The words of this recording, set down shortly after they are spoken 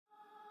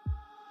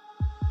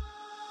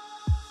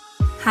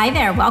Hi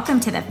there, welcome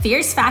to the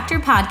Fierce Factor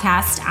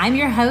podcast. I'm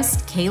your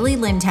host, Kaeli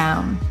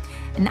Lindholm.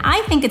 And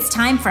I think it's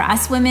time for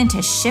us women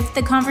to shift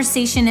the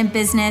conversation in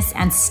business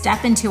and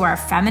step into our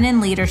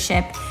feminine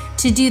leadership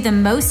to do the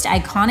most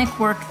iconic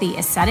work the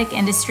aesthetic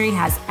industry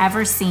has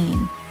ever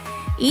seen.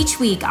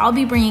 Each week, I'll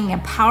be bringing a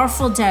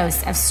powerful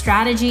dose of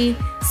strategy,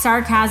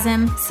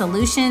 sarcasm,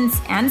 solutions,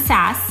 and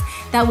sass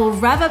that will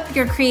rev up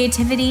your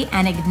creativity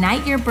and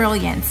ignite your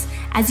brilliance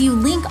as you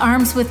link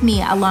arms with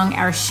me along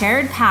our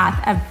shared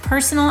path of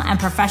personal and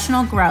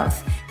professional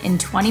growth in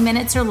 20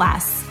 minutes or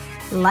less.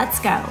 Let's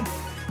go.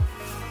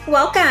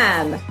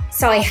 Welcome.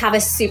 So I have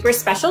a super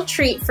special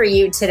treat for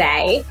you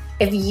today.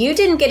 If you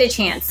didn't get a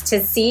chance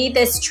to see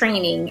this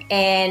training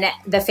in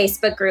the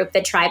Facebook group,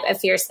 the Tribe of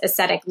Fierce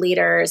Aesthetic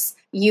Leaders,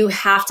 you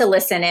have to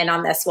listen in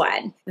on this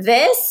one.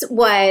 This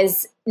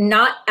was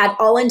not at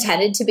all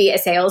intended to be a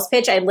sales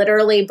pitch. I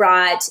literally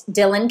brought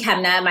Dylan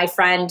Kemna, my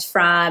friend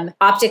from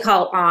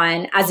Optical,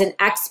 on as an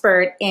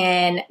expert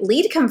in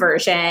lead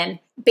conversion,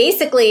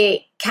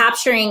 basically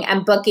capturing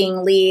and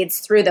booking leads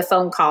through the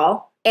phone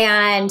call.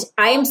 And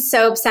I am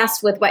so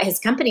obsessed with what his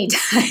company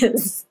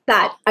does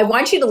that I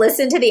want you to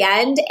listen to the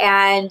end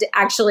and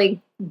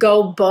actually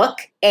go book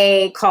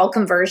a call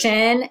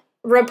conversion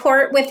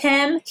report with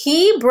him.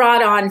 He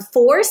brought on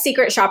 4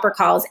 secret shopper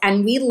calls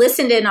and we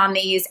listened in on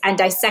these and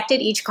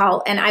dissected each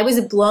call. And I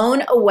was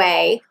blown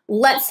away,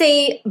 let's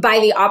say, by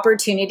the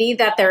opportunity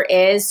that there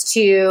is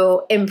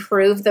to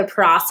improve the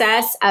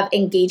process of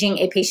engaging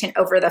a patient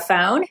over the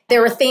phone.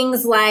 There were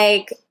things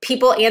like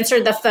people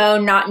answered the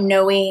phone not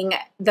knowing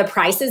the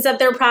prices of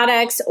their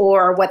products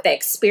or what the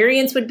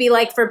experience would be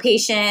like for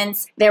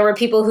patients. There were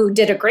people who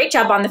did a great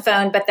job on the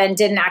phone, but then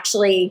didn't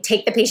actually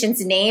take the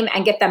patient's name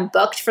and get them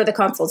booked for the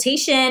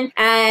consultation,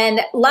 and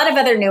a lot of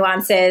other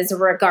nuances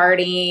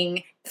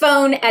regarding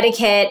phone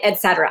etiquette,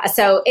 etc.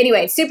 So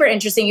anyway, super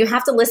interesting. You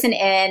have to listen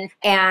in,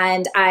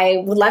 and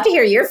I would love to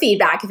hear your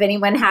feedback. If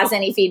anyone has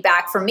any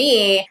feedback for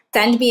me,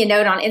 send me a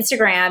note on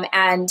Instagram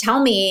and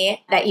tell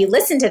me that you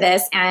listened to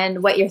this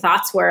and what your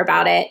thoughts were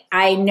about it.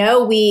 I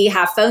know we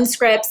have phone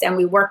scripts and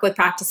we work with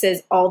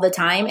practices all the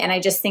time, and I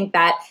just think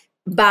that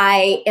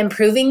by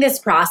improving this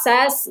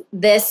process,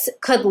 this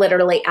could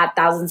literally add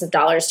thousands of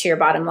dollars to your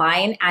bottom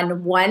line.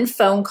 And one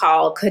phone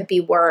call could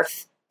be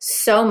worth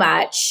so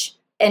much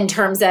in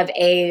terms of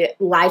a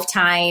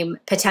lifetime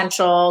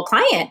potential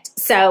client.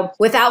 So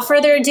without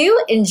further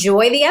ado,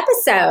 enjoy the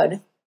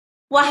episode.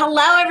 Well,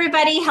 hello,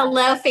 everybody.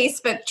 Hello,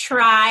 Facebook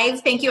Tribe.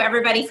 Thank you,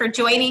 everybody, for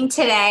joining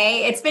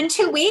today. It's been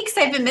 2 weeks.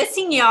 I've been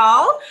missing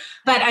y'all,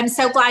 but I'm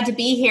so glad to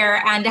be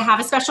here and to have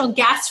a special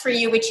guest for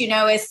you, which you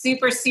know is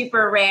super,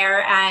 super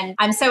rare. And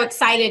I'm so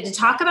excited to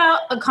talk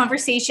about a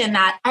conversation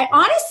that I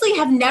honestly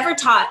have never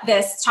taught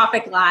this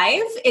topic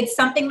live. It's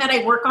something that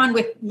I work on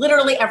with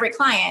literally every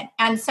client.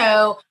 And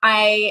so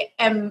I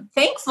am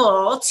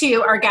thankful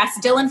to our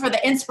guest, Dylan, for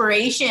the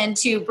inspiration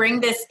to bring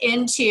this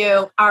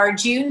into our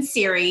June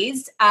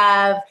series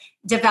of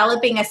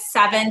developing a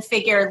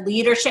 7-figure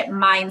leadership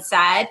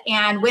mindset.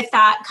 And with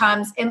that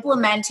comes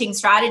implementing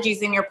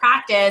strategies in your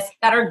practice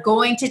that are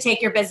going to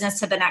take your business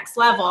to the next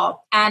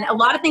level. And a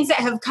lot of things that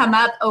have come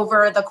up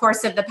over the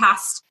course of the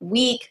past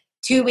week,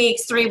 2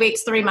 weeks, 3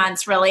 weeks, 3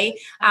 months, really,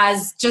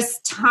 as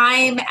just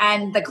time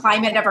and the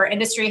climate of our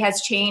industry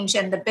has changed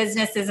and the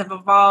businesses have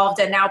evolved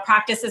and now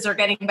practices are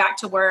getting back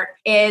to work,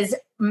 is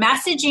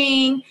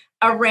messaging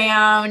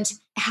around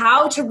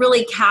how to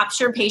really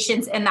capture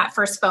patients in that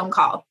first phone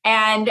call.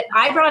 And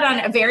I brought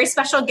on a very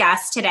special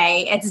guest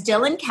today. It's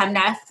Dylan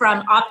Kemna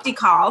from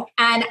Optical.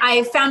 And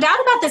I found out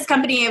about this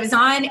company. I was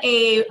on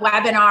a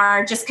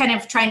webinar, just kind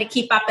of trying to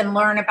keep up and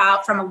learn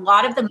about from a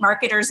lot of the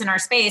marketers in our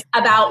space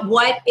about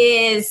what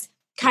is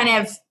kind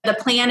of the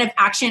plan of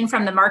action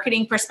from the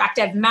marketing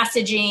perspective,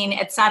 messaging,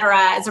 et cetera,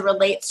 as it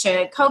relates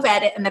to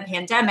COVID and the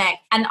pandemic,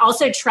 and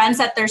also trends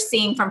that they're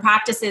seeing from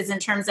practices in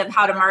terms of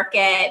how to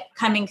market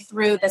coming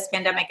through this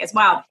pandemic as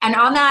well. And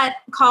on that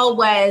call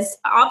was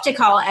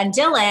Optical and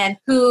Dylan,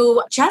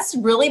 who just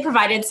really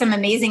provided some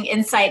amazing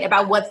insight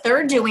about what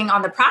they're doing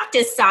on the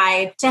practice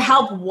side to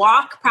help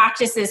walk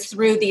practices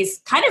through these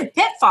kind of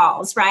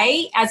pitfalls,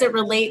 right? As it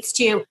relates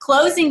to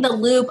closing the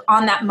loop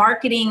on that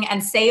marketing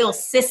and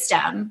sales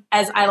system,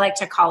 as I like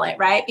to call it,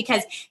 right?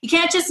 Because you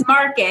can't just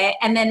market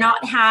and then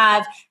not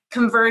have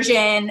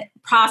conversion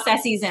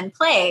processes in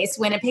place.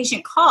 When a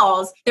patient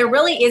calls, there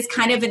really is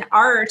kind of an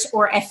art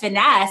or a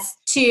finesse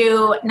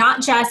to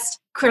not just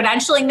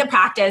credentialing the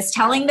practice,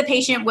 telling the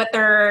patient what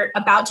they're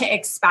about to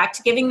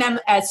expect, giving them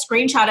a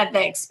screenshot of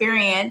the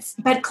experience,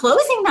 but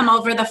closing them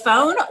over the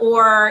phone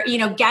or,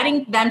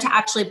 getting them to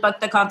actually book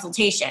the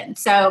consultation.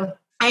 So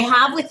I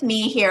have with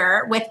me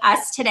here with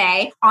us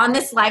today on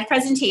this live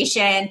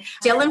presentation,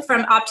 Dylan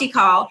from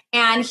Optical,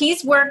 and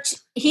he's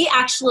worked He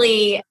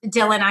actually,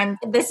 Dylan,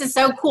 this is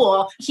so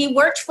cool. He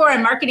worked for a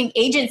marketing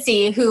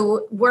agency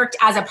who worked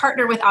as a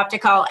partner with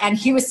Optical, and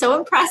he was so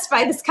impressed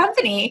by this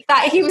company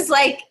that he was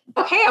like,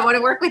 okay, I want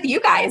to work with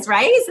you guys,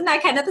 right? Isn't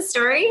that kind of the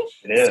story?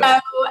 It is. So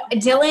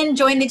Dylan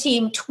joined the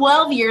team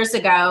 12 years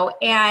ago,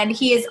 and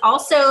he is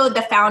also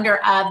the founder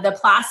of the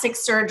plastic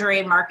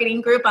surgery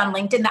marketing group on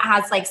LinkedIn that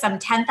has like some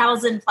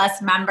 10,000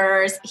 plus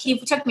members. He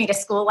took me to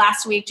school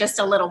last week just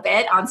a little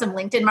bit on some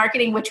LinkedIn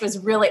marketing, which was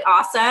really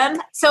awesome.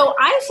 So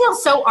I feel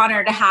so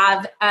honored to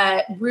have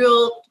a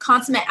real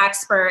consummate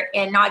expert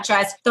in not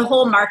just the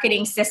whole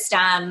marketing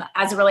system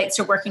as it relates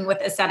to working with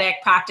aesthetic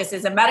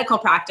practices and medical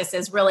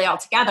practices really all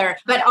together,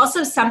 but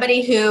also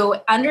somebody who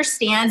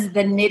understands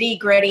the nitty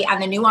gritty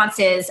and the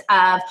nuances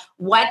of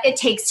what it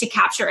takes to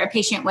capture a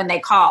patient when they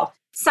call.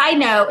 Side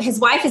note, his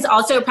wife is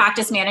also a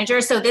practice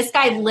manager. So this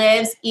guy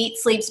lives,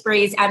 eats, sleeps,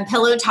 breathes, and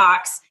pillow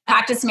talks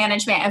practice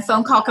management and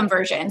phone call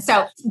conversion.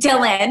 So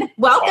Dylan,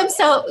 welcome.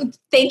 So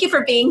thank you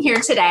for being here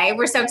today.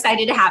 We're so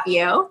excited to have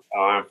you. Oh,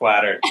 I'm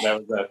flattered. That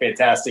was a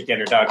fantastic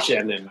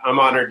introduction, and I'm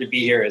honored to be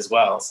here as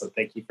well. So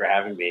thank you for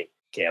having me,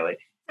 Kaeli.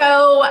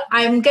 So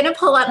I'm going to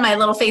pull up my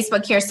little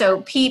Facebook here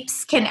so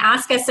peeps can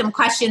ask us some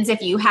questions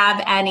if you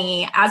have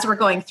any as we're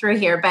going through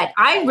here. But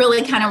I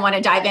really kind of want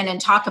to dive in and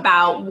talk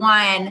about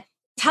one.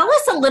 Tell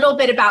us a little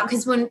bit about,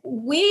 because when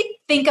we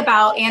think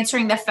about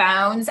answering the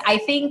phones, I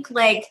think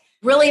like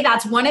really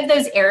that's one of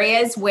those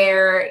areas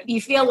where you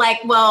feel like,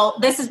 well,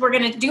 we're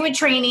going to do a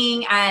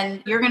training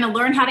and you're going to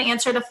learn how to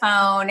answer the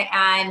phone.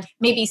 And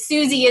maybe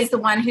Susie is the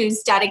one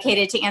who's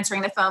dedicated to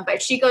answering the phone, but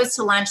if she goes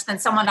to lunch, then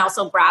someone else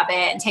will grab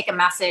it and take a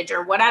message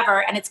or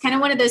whatever. And it's kind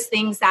of one of those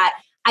things that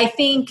I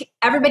think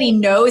everybody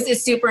knows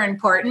is super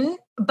important,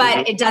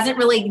 but it doesn't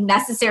really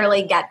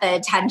necessarily get the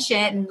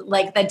attention,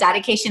 like the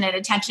dedication and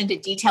attention to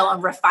detail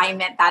and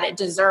refinement that it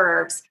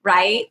deserves,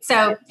 right?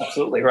 So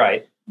absolutely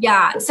right.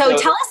 Yeah. So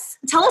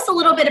tell us a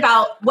little bit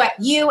about what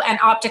you and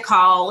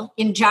Optical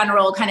in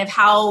general, kind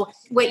of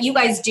what you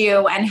guys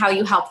do and how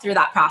you help through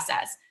that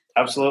process.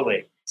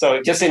 Absolutely.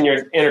 So just in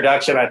your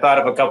introduction, I thought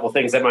of a couple of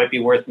things that might be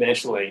worth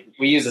mentioning.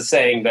 We use a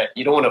saying that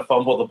you don't want to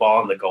fumble the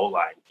ball on the goal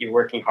line. You're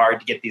working hard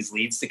to get these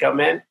leads to come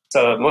in.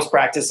 So most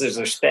practices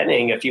are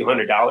spending a few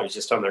 $100s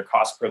just on their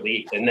cost per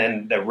lead. And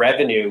then the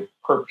revenue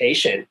per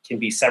patient can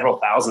be several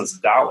thousands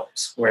of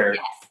dollars, where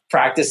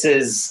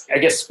practices, I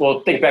guess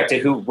we'll think back to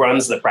who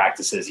runs the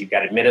practices. You've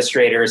got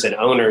administrators and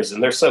owners,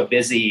 and they're so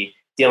busy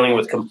dealing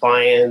with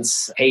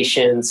compliance,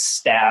 patients,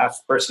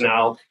 staff,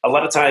 personnel. A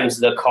lot of times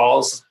the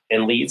calls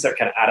and leads are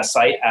kind of out of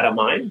sight, out of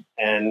mind.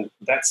 And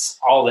that's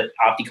all that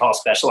OptiCall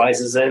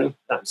specializes in.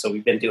 So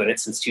we've been doing it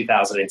since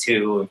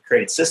 2002 and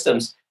created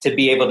systems to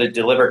be able to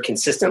deliver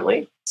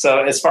consistently.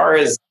 So as far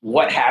as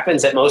what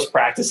happens at most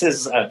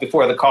practices,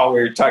 before the call, we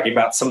were talking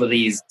about some of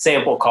these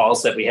sample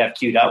calls that we have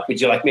queued up.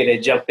 Would you like me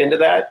to jump into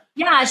that?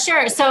 Yeah,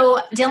 sure. So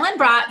Dylan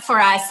brought for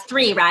us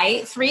 3,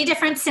 right? 3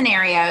 different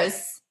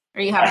scenarios.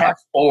 Or you have I have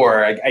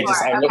 4. I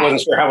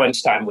wasn't sure how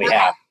much time we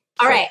have.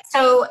 All right.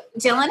 So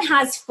Dylan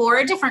has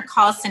 4 different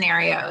call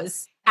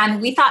scenarios.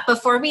 And we thought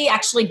before we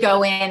actually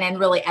go in and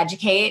really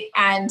educate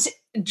and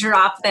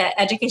drop the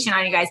education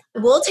on you guys,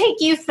 we'll take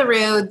you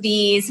through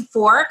these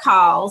 4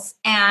 calls.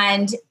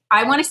 And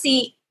I want to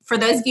see, for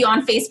those of you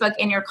on Facebook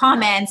in your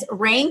comments,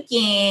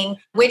 ranking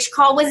which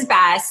call was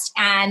best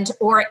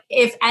or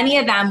if any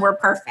of them were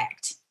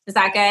perfect. Is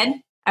that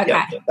good? Okay.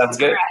 Yeah, sounds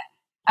good.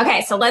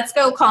 Okay, so let's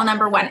go call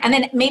number 1. And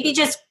then maybe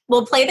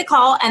we'll play the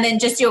call and then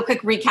just do a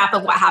quick recap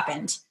of what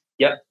happened.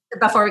 Yep.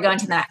 Before we go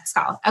into the next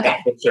call. Okay.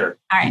 Yeah, sure.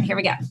 All right, here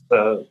we go.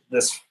 So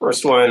this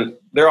first one,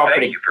 they're all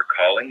pretty Thank you for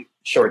calling.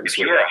 short and If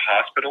sweet. you are a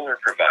hospital or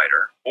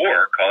provider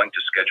or calling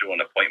to schedule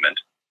an appointment,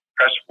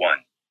 press 1.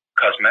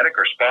 Cosmetic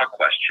or spa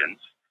questions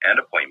and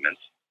appointments,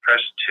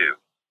 press 2.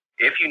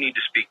 If you need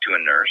to speak to a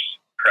nurse,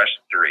 press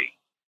 3.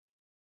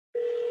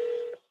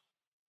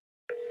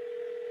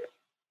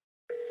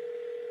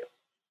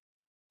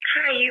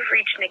 Hi, you've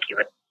reached Nikki.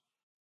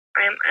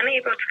 I am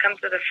unable to come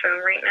to the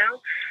phone right now,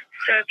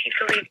 so if you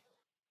could leave.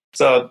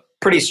 So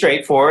pretty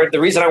straightforward. The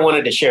reason I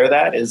wanted to share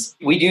that is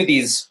we do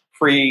these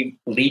free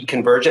lead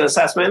conversion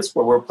assessments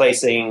where we're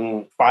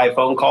placing 5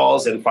 phone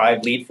calls and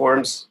 5 lead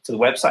forms to the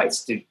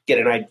websites to get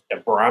a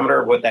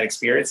barometer of what that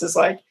experience is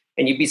like.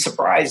 And you'd be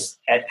surprised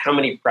at how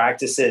many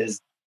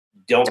practices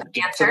don't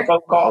get to the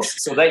phone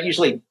calls. So that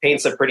usually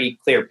paints a pretty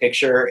clear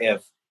picture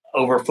if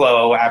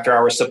overflow after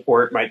hour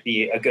support might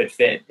be a good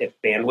fit if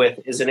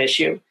bandwidth is an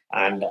issue.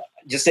 And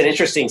just an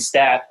interesting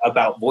stat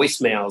about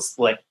voicemails,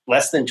 like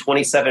less than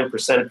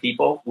 27% of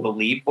people will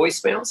leave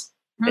voicemails.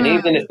 And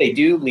even if they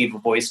do leave a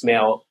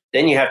voicemail,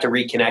 then you have to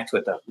reconnect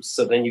with them.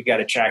 So then you've got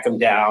to track them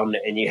down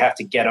and you have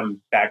to get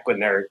them back when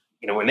they're,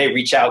 when they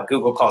reach out.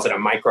 Google calls it a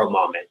micro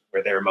moment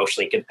where they're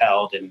emotionally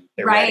compelled and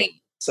they're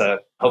ready. So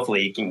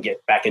hopefully you can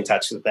get back in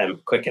touch with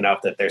them quick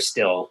enough that they're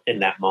still in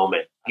that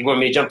moment. You want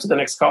me to jump to the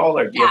next call?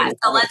 Or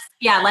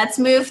let's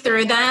move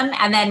through them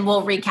and then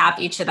we'll recap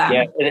each of them.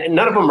 Yeah, and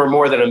none of them are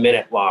more than a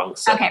minute long.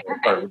 So okay,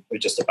 or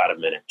just about a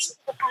minute. So.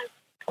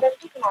 This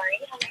is Mari.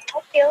 How may I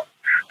help you?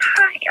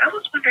 Hi, I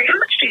was wondering, how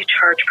much do you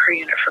charge per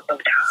unit for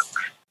Botox?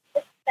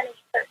 It's going to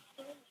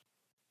be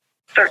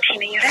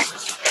 13 a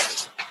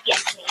unit?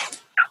 Yes, ma'am.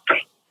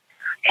 Okay.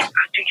 And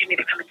do you need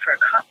to come in for a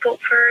consult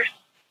first?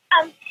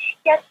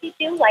 Yes, we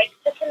do like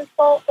to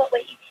consult, but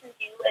what you can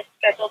do is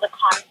schedule the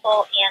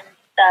consult and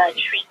the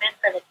treatment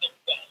for the same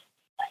day.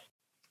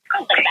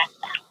 Okay.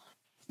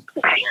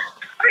 Okay.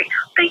 All right.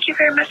 Thank you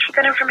very much for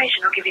that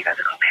information. I'll give you guys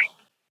a call back.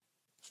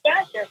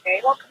 Yeah, you're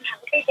very welcome.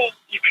 Have a great day.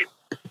 You too.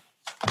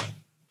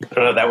 I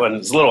don't know, that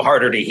one's a little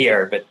harder to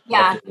hear, but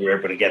Yeah. hopefully you were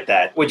able to get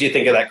that. What'd you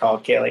think of that call,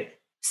 Kaeli?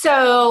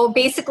 So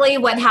basically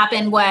what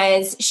happened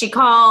was she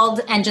called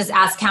and just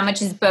asked how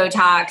much is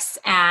Botox,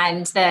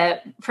 and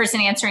the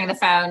person answering the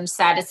phone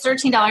said it's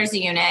 $13 a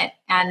unit,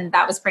 and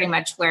that was pretty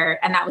much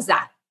and that was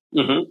that.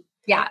 Mm-hmm.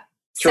 Yeah.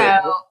 True.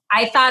 So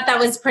I thought that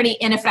was pretty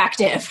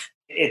ineffective.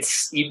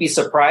 You'd be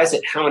surprised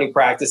at how many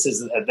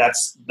practices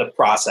that's the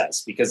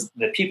process, because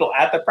the people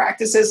at the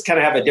practices kind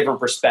of have a different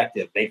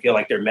perspective. They feel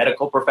like they're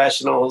medical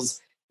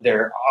professionals.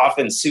 They're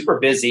often super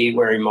busy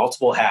wearing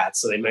multiple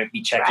hats. So they might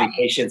be checking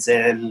patients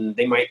in.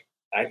 They might,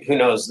 who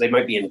knows, they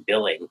might be in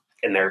billing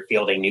and they're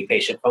fielding new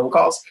patient phone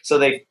calls. So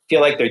they feel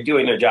like they're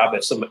doing their job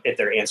if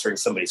they're answering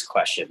somebody's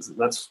questions. And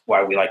that's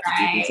why we like to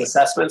do these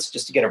assessments,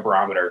 just to get a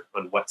barometer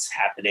on what's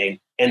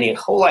happening. And the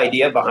whole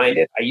idea behind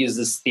it, I use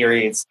this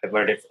theory, I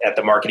learned it at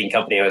the marketing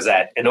company I was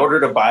at. In order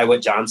to buy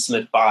what John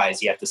Smith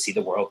buys, you have to see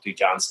the world through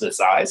John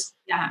Smith's eyes.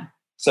 Yeah.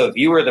 So if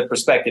you were the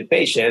prospective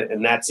patient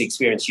and that's the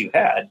experience you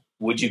had,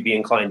 would you be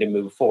inclined to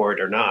move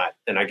forward or not?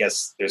 And I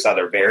guess there's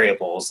other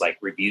variables like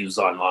reviews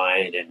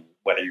online and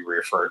whether you were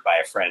referred by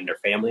a friend or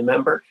family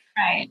member.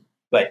 Right.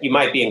 But you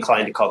might be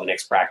inclined to call the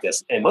next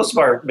practice. And most of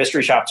our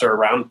mystery shops are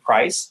around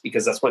price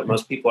because that's what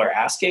most people are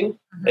asking.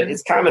 Mm-hmm. But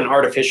it's kind of an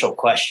artificial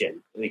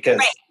question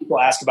because people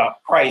ask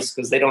about price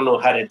because they don't know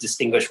how to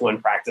distinguish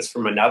one practice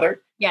from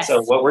another. Yes.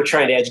 So what we're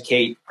trying to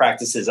educate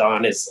practices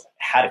on is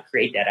how to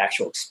create that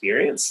actual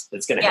experience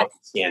that's going to help you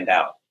stand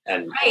out.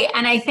 And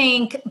I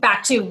think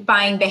back to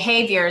buying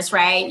behaviors,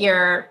 right?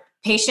 Your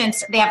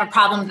patients, they have a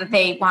problem that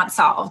they want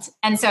solved.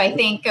 And so I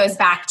think goes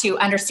back to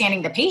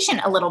understanding the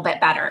patient a little bit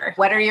better.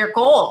 What are your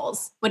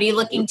goals? What are you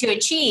looking to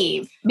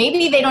achieve?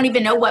 Maybe they don't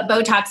even know what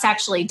Botox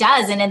actually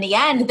does. And in the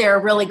end, they're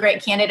a really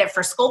great candidate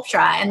for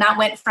Sculptra. And that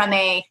went from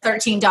a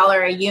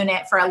 $13 a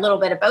unit for a little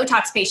bit of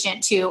Botox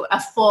patient to a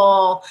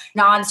full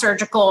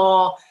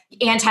non-surgical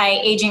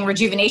anti-aging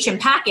rejuvenation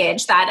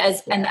package that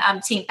is in the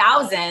umpteen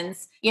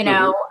thousands,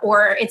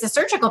 or it's a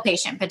surgical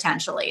patient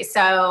potentially.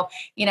 So,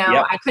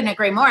 I couldn't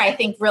agree more. I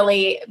think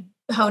really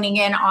honing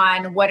in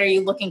on what are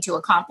you looking to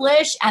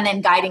accomplish and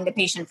then guiding the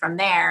patient from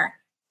there.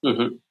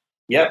 Mm-hmm.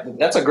 Yep,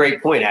 that's a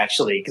great point,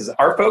 actually, because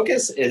our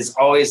focus is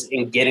always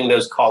in getting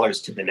those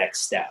callers to the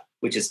next step,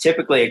 which is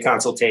typically a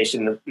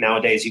consultation.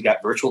 Nowadays, you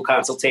got virtual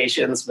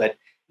consultations, but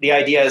the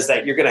idea is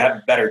that you're going to have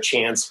a better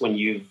chance when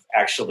you've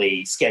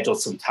actually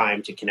scheduled some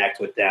time to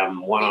connect with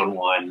them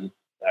one-on-one,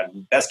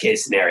 best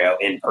case scenario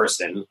in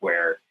person,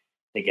 where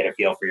they get a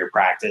feel for your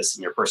practice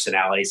and your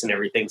personalities and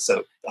everything.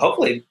 So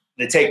hopefully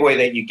the takeaway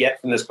that you get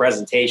from this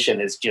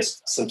presentation is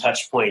just some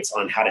touch points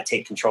on how to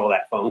take control of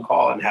that phone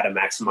call and how to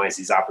maximize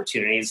these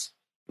opportunities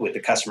with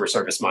the customer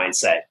service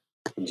mindset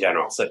in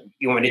general. So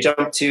you want me to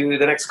jump to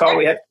the next call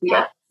we have?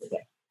 Yeah. Okay.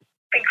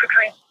 Thanks for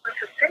calling.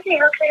 This is Cindy.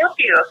 How can I help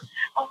you?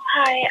 Oh,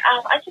 hi.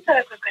 I just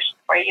have a quick question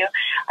for you.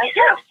 I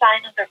saw a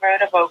sign on the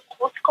road about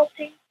cool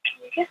sculpting. Can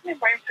you give me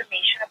more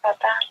information about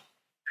that?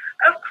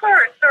 Of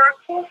course. So our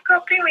cool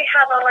sculpting, we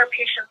have all our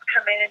patients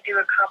come in and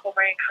do a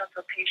complimentary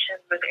consultation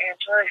with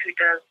Angela, who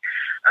does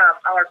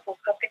all our cool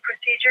sculpting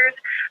procedures.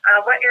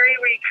 What area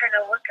were you kind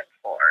of looking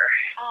for?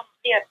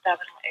 The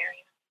abdominal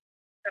area.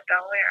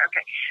 Abdominal area?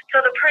 Okay. So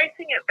the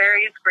pricing, it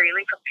varies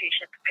greatly from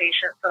patient to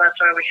patient. So that's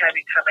why we have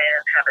you come in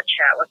and have a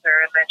chat with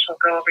her, and then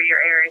she'll go over your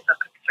areas of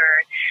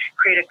concern,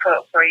 create a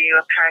quote for you,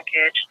 a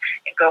package,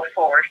 and go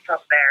forward from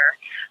there.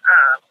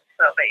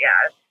 But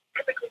yeah,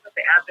 typically with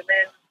the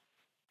abdomen,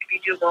 if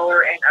you do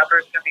lower and upper,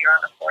 it's going to be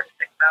around the 4,000 to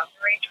 6,000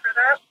 range for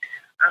that.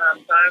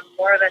 So I'm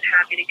more than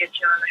happy to get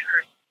you on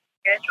her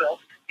schedule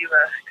to do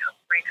a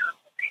free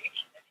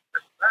consultation if you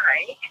would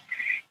like.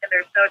 And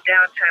there's no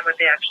downtime with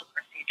the actual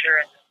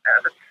procedure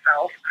of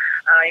itself.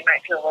 You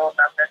might feel a little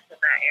numbness in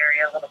that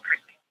area, a little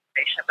prickly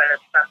sensation, but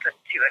it's nothing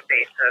too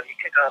invasive. You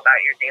can go about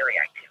your daily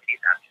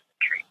activities after the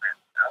treatment.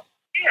 So,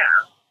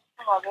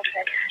 yeah. Oh,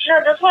 okay.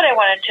 No, that's what I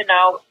wanted to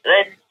know.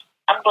 And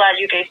I'm glad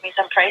you gave me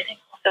some pricing.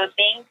 So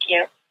thank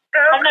you.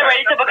 I'm not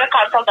ready to book a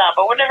consult now,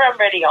 but whenever I'm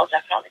ready, I'll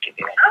definitely give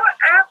you a Oh,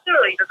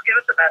 absolutely. Just give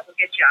us a buzz. We'll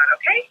get you on,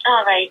 okay?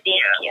 All right.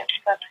 Thank you.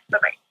 Bye-bye.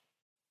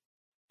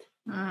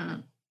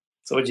 Bye-bye.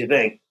 So what'd you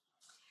think?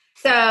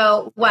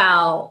 So,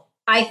 well,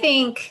 I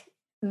think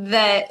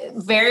that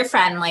very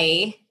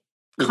friendly,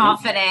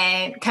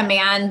 confident,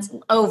 command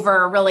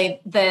over really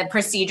the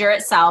procedure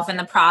itself and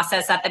the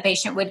process that the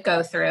patient would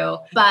go through.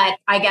 But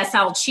I guess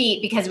I'll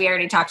cheat because we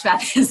already talked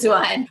about this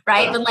one,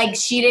 right? But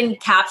she didn't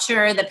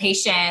capture the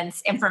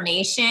patient's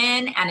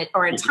information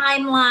or a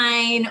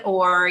timeline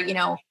or,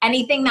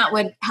 anything that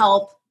would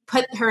help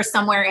put her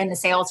somewhere in the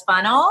sales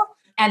funnel.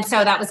 And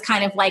so that was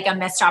kind of like a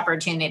missed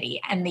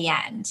opportunity in the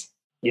end.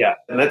 Yeah.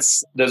 And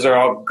those are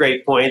all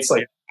great points.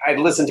 Like I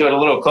listened to it a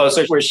little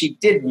closer where she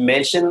did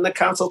mention the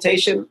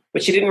consultation,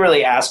 but she didn't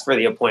really ask for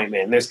the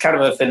appointment. And there's kind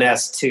of a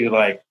finesse to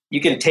like, you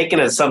can take an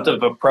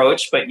assumptive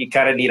approach, but you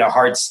kind of need a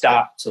hard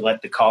stop to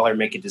let the caller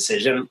make a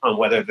decision on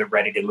whether they're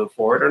ready to move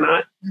forward or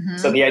not. Mm-hmm.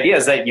 So the idea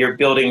is that you're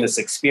building this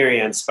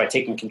experience by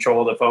taking control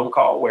of the phone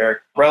call,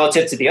 where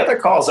relative to the other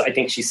calls, I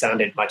think she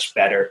sounded much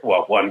better.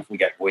 Well, one, we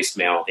got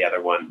voicemail. The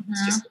other one,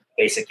 it's just a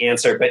basic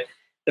answer. But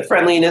the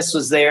friendliness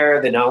was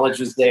there. The knowledge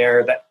was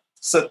there.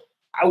 So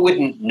I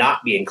wouldn't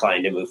not be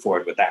inclined to move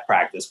forward with that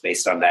practice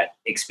based on that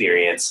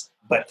experience.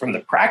 But from the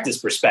practice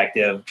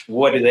perspective,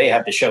 what do they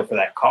have to show for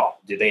that call?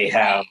 Do they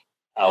have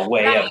a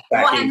way of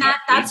Well, and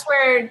that's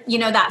where,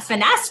 that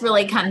finesse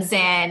really comes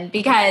in,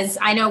 because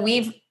I know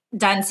we've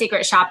done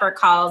secret shopper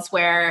calls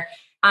where,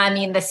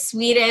 the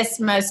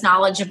sweetest, most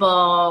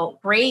knowledgeable,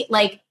 great,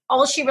 like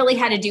all she really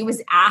had to do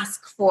was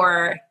ask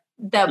for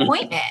the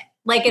appointment.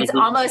 Like it's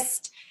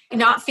almost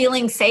not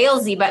feeling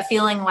salesy, but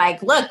feeling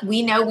like, look,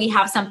 we know we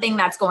have something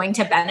that's going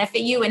to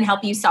benefit you and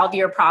help you solve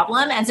your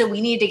problem. And so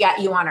we need to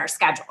get you on our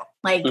schedule,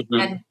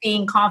 and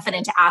being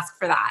confident to ask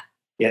for that.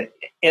 Yeah.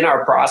 In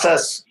our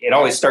process, it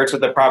always starts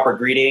with a proper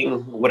greeting.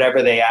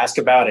 Whatever they ask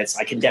about,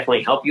 I can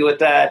definitely help you with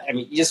that. I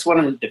mean, you just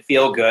want them to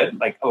feel good.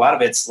 Like a lot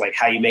of it's like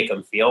how you make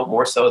them feel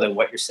more so than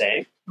what you're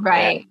saying.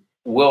 Right. And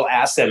we'll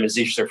ask them, is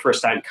this their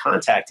first time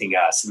contacting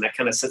us? And that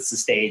kind of sets the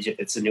stage if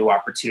it's a new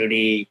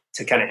opportunity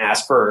to kind of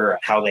ask for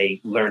how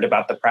they learned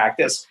about the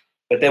practice.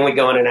 But then we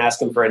go in and ask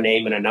them for a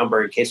name and a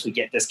number in case we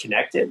get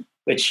disconnected,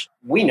 which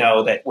we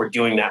know that we're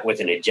doing that with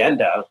an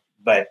agenda.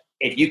 But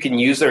if you can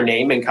use their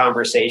name in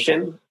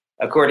conversation,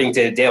 according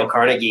to Dale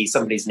Carnegie,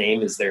 somebody's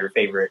name is their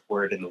favorite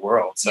word in the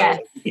world. So if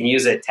you can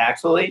use it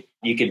tactfully,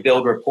 you can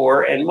build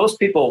rapport. And most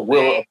people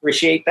will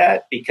appreciate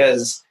that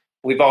because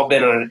we've all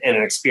been in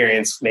an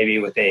experience maybe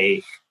with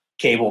a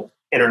cable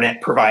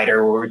internet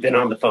provider where we've been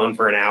on the phone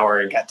for an hour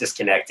and got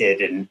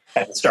disconnected and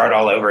had to start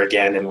all over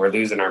again and we're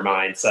losing our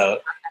mind.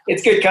 So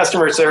it's good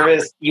customer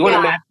service. You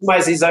want to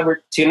maximize these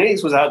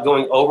opportunities without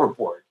going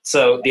overboard.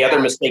 So the other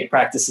mistake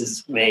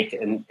practices make,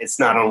 and it's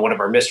not on one of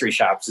our mystery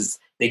shops, is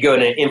they go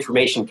into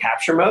information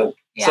capture mode.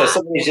 Yeah. So if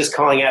somebody's just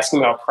calling, asking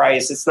about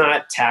price, it's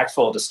not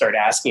tactful to start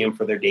asking them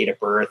for their date of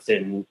birth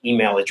and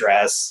email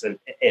address. And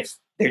if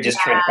they're just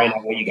trying to find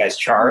out what you guys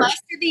charge.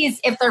 Most of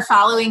these, if they're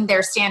following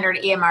their standard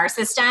EMR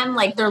system,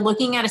 like they're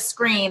looking at a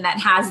screen that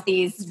has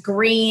these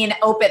green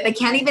open, they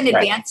can't even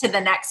advance to the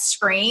next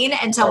screen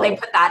until they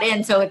put that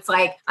in. So it's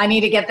like, I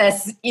need to get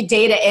this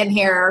data in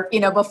here,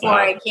 before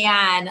I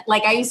can.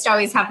 Like I used to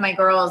always have my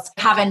girls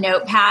have a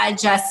notepad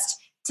just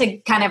to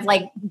kind of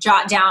like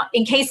jot down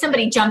in case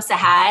somebody jumps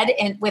ahead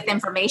with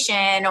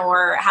information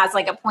or has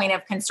like a point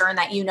of concern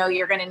that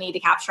you're going to need to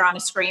capture on a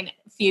screen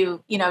a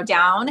few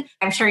down.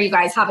 I'm sure you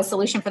guys have a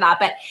solution for that.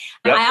 But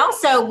I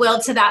also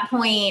will, to that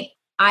point,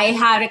 I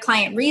had a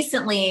client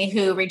recently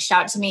who reached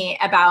out to me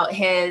about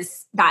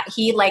that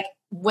he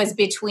was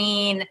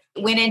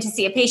went in to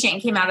see a patient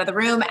and came out of the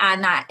room,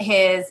 and that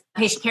his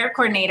patient care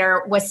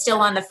coordinator was still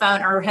on the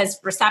phone, or his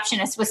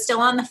receptionist was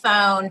still on the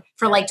phone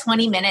for like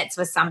 20 minutes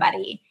with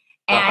somebody.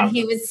 And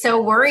he was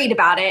so worried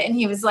about it. And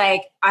he was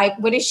like,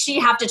 what does she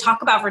have to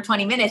talk about for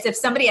 20 minutes? If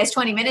somebody has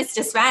 20 minutes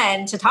to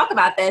spend to talk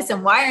about this,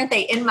 and why aren't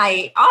they in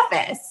my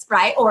office,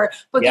 right? Or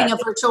booking a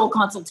virtual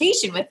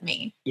consultation with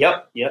me?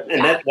 Yep.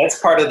 And that's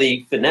part of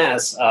the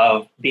finesse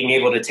of being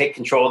able to take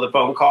control of the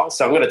phone call.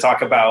 So I'm going to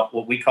talk about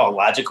what we call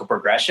logical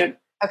progression.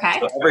 Okay.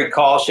 So every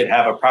call should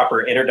have a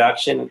proper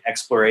introduction,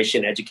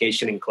 exploration,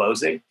 education, and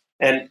closing.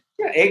 And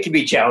it can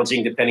be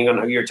challenging depending on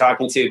who you're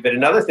talking to. But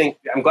another thing,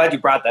 I'm glad you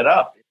brought that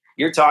up.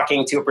 You're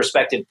talking to a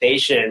prospective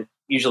patient,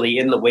 usually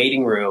in the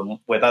waiting room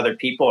with other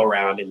people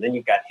around, and then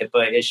you've got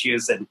HIPAA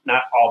issues, and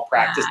not all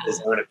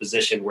practices are in a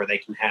position where they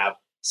can have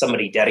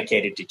somebody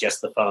dedicated to just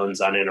the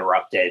phones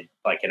uninterrupted,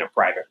 like in a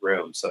private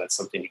room. So that's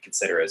something to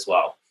consider as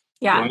well.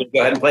 Yeah. Want me to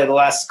go ahead and play the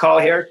last call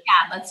here?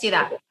 Yeah, let's do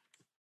that.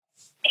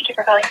 Thank you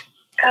for calling.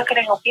 How can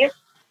I help you?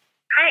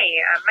 Hi,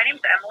 my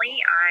name's Emily.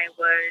 I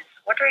was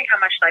wondering how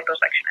much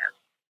liposuction is.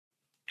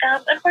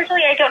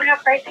 Unfortunately, I don't have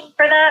pricing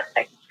for that.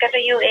 I can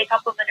schedule you a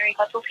complimentary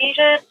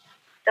consultation.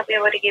 They'll be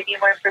able to give you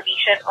more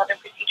information on the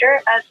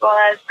procedure as well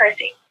as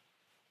pricing.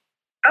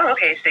 Oh,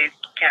 okay. So you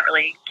can't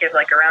really give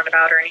like a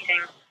roundabout or anything?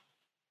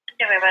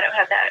 No, ma'am, I don't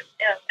have that.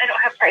 I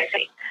don't have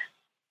pricing.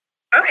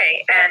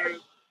 Okay, and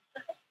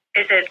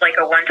is it like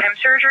a one-time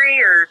surgery,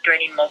 or do I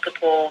need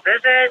multiple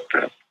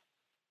visits?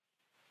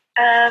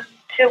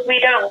 So we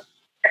don't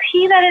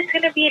see that it's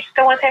going to be just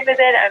a one-time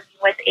visit.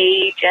 With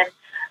age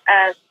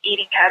and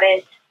eating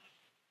habits,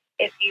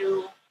 if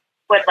you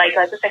would like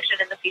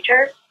liposuction in the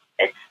future,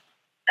 it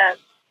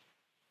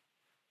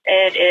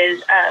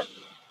is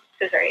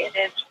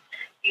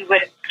you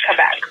wouldn't come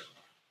back.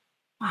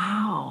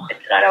 Wow.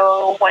 It's not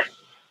a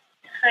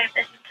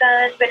one-time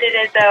done, but it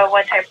is a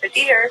one-time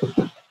procedure.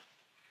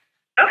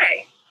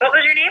 Okay. What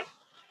was your name?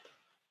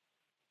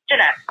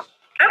 Jeanette.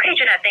 Okay,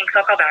 Jeanette, thanks.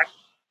 I'll call back.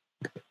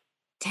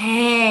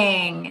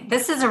 Dang,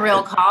 this is a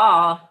real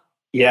call.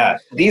 Yeah,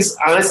 these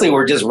honestly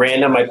were just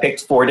random. I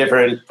picked 4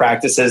 different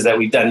practices that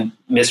we've done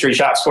mystery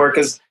shops for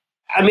because,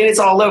 I mean, it's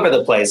all over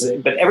the place.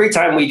 But every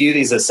time we do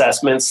these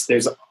assessments,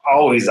 there's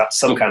always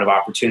some kind of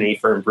opportunity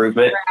for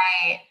improvement.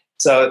 Right.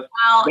 So,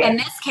 well, in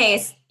this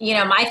case,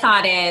 my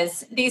thought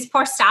is these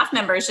poor staff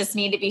members just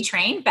need to be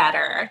trained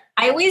better.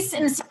 I always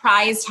am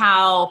surprised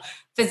how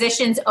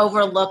physicians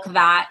overlook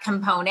that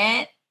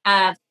component.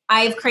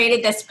 I've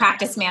created this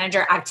practice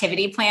manager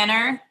activity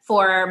planner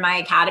for my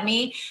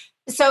academy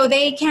so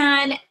they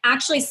can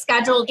actually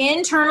schedule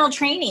internal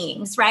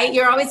trainings, right?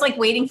 You're always like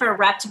waiting for a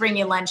rep to bring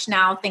you lunch.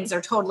 Now things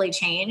are totally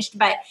changed,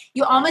 but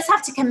you almost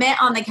have to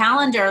commit on the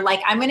calendar.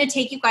 Like, I'm going to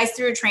take you guys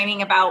through a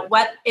training about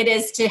what it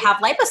is to have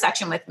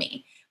liposuction with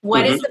me.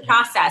 What is the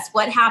process?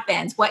 What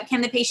happens? What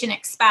can the patient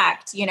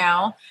expect?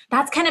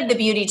 That's kind of the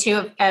beauty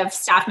too of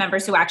staff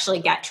members who actually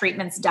get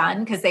treatments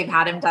done because they've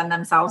had them done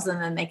themselves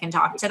and then they can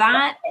talk to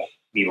that.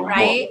 Be more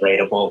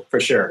relatable for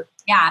sure.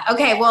 Yeah.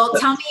 Okay. Well,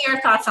 tell me your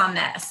thoughts on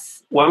this.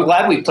 Well, I'm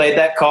glad we played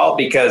that call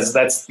because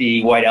that's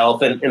the white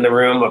elephant in the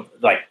room of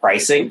like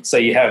pricing. So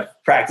you have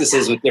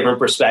practices with different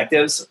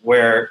perspectives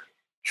where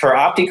for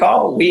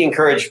OptiCall, we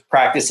encourage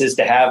practices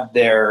to have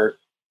their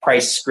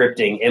price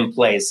scripting in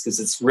place because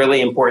it's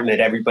really important that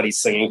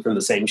everybody's singing from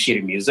the same sheet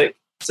of music.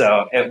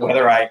 So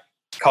whether I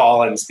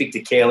call and speak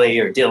to Kaeli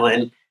or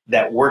Dylan,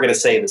 that we're going to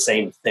say the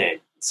same thing.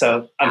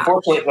 So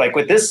unfortunately, like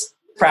with this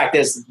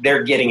practice,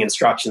 they're getting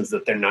instructions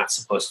that they're not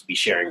supposed to be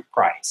sharing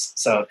price.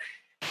 So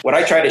what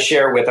I try to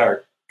share with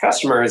our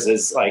customers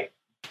is like,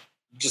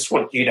 just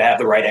want you to have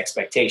the right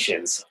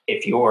expectations.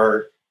 If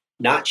you're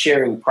not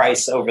sharing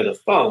price over the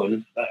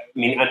phone,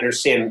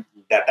 understand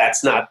that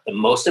that's not the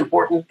most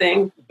important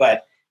thing,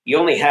 but you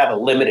only have a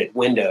limited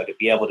window to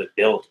be able to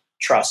build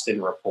trust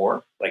and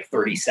rapport, like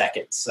 30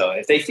 seconds. So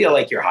if they feel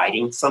like you're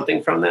hiding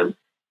something from them,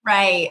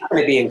 right, I'm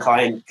going to be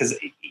inclined because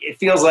it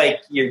feels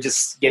like you're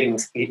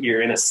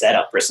in a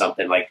setup or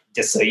something, like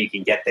just so you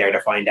can get there to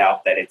find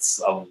out that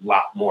it's a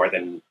lot more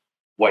than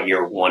what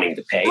you're wanting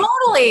to pay.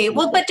 Totally.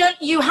 Well, but don't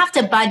you have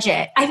to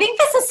budget? I think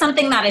this is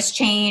something that has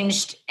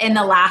changed in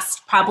the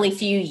last probably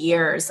few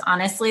years,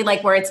 honestly,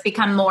 like where it's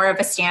become more of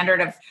a standard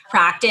of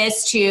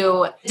practice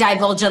to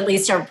divulge at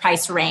least a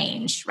price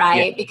range,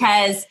 right? Yeah.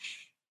 Because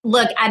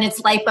look, and it's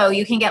lipo,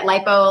 you can get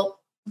lipo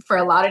for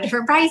a lot of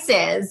different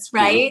prices,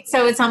 right? Mm-hmm.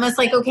 So it's almost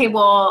like, okay,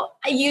 well,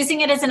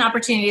 using it as an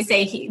opportunity to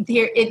say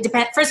here, it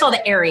depends. First of all,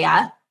 the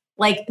area.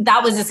 Like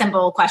that was a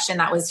simple question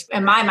that was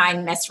in my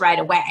mind missed right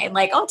away.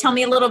 Like, oh, tell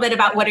me a little bit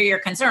about what are your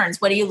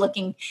concerns? What are you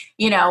looking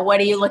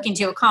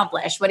to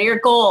accomplish? What are your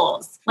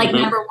goals? Like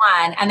number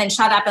one, and then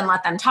shut up and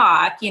let them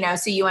talk,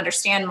 so you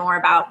understand more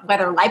about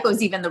whether lipo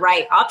is even the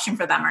right option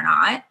for them or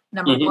not.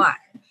 Number one.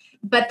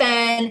 But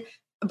then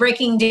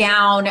breaking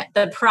down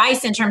the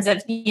price in terms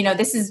of,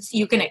 this is,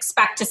 you can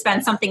expect to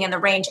spend something in the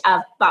range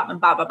of blah, blah,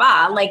 blah, blah,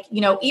 blah. Like,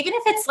 even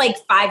if it's like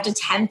 5,000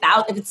 to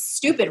 10,000, if it's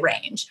stupid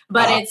range,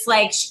 but it's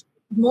like,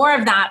 more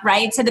of that,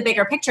 right, to the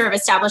bigger picture of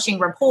establishing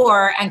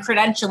rapport and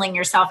credentialing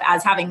yourself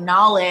as having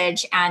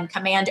knowledge and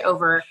command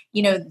over,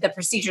 the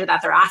procedure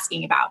that they're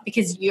asking about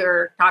because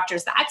your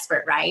doctor's the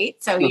expert,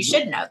 right? So you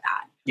should know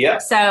that. Yeah.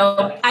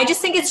 So I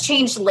just think it's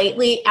changed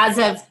lately as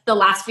of the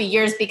last few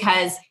years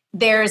because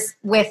there's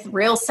with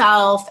Real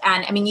Self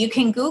and you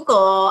can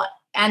Google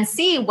and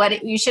see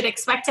what you should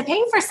expect to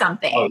pay for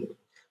something.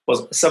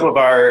 Well, some of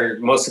our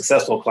most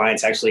successful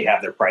clients actually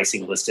have their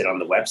pricing listed on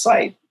the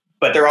website.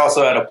 But they're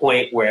also at a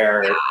point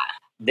where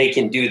they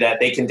can do that.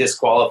 They can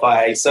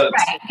disqualify. So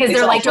right, because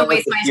they're like, don't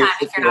waste my time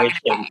if you're not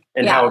going to pay.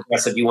 And how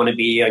aggressive you want to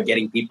be on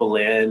getting people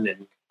in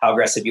and how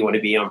aggressive you want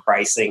to be on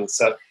pricing.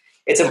 So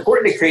it's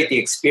important to create the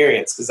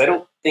experience because I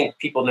don't think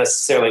people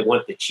necessarily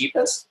want the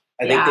cheapest.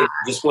 I think they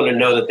just want to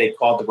know that they've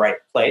called the right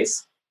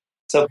place.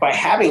 So by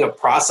having a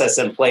process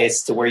in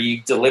place to where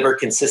you deliver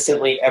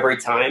consistently every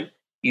time,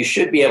 you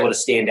should be able to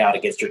stand out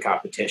against your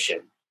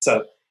competition.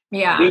 So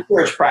we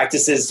encourage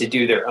practices to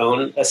do their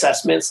own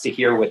assessments to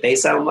hear what they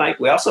sound like.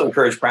 We also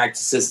encourage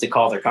practices to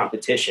call their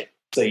competition.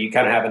 So you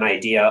kind of have an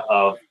idea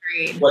of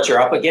what you're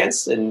up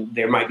against, and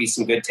there might be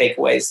some good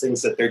takeaways,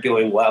 things that they're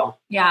doing well.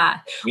 Yeah.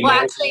 Well,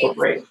 actually,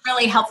 it's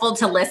really helpful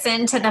to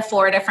listen to the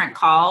 4 different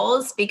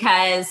calls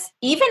because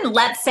even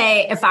let's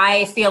say if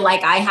I feel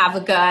like I have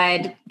a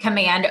good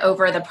command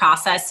over the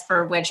process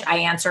for which I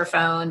answer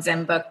phones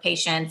and book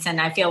patients, and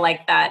I feel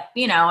like that,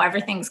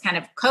 everything's kind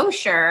of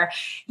kosher,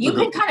 you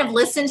can kind of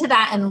listen to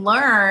that and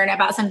learn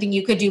about something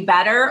you could do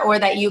better or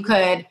that you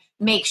could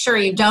make sure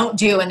you don't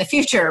do in the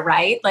future,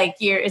 right? Like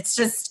it's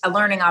just a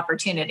learning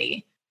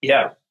opportunity.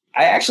 Yeah.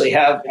 I actually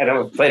have, I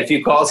know I've played a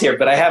few calls here,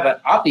 but I have an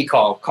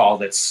OptiCall call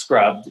that's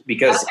scrubbed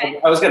because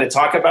I was going to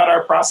talk about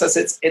our process.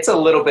 It's a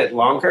little bit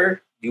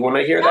longer. Do you want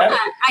to hear that?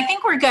 I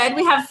think we're good.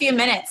 We have a few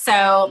minutes.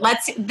 So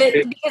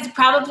because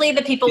probably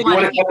the people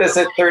want to cut this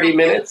at 30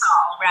 minutes,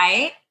 call,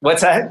 right?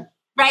 What's that?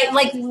 Right.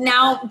 Like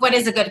now, what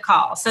is a good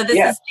call? So this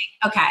is,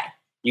 okay.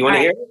 You want to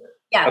hear it?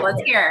 Yeah,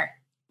 let's hear.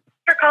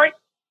 For calling.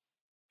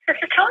 This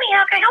is Tony.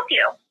 How can I help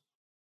you?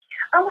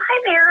 Oh,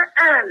 hi there.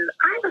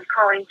 I was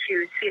calling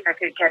to see if I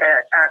could get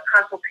a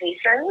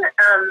consultation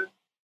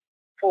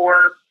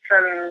for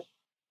some,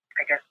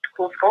 I guess,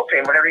 cool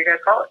sculpting, whatever you guys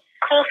call it.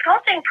 Cool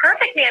sculpting.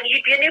 Perfect, ma'am.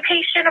 You'd be a new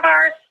patient of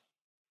ours.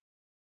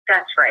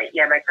 That's right.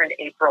 Yeah, my friend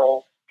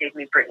April gave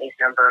me Brittany's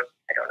number.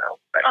 I don't know.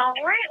 But all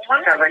right.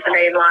 sounds like the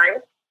main line.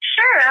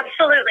 Sure,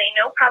 absolutely.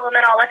 No problem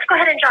at all. Let's go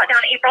ahead and jot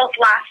down April's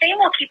last name.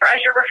 We'll keep her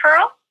as your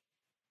referral.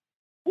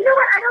 You know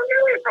what? I don't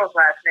know April's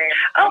last name.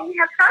 Oh. We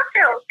have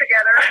cocktails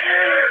together.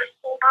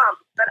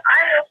 But I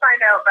will find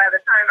out by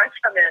the time I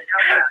come in.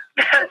 How's that?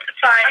 That's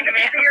fine, I'm going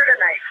to see her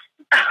tonight.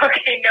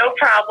 Okay, no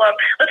problem.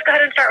 Let's go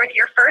ahead and start with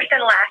your first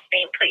and last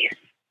name, please.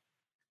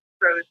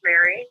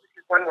 Rosemary.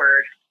 This is one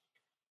word.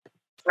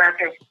 Last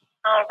name.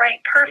 All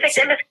right, perfect.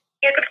 And a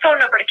good phone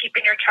number to keep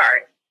in your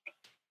chart.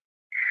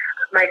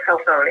 My cell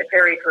phone. It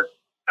varies with.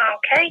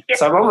 Okay. Yes.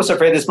 So I'm almost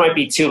afraid this might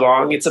be too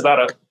long. It's about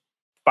a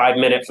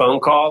 5-minute phone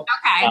call.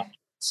 Okay.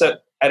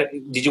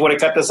 Did you want to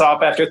cut this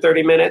off after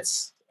 30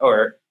 minutes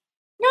or?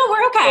 No,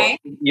 we're okay.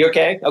 Oh, you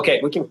okay? Okay,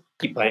 we can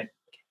keep playing.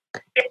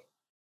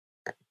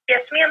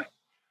 Yes, ma'am.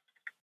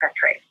 That's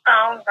right.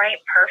 All right,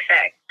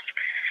 perfect.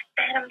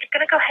 And I'm just going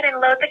to go ahead and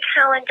load the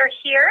calendar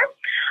here.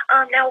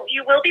 Now,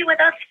 you will be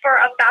with us for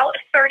about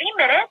 30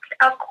 minutes.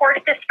 Of course,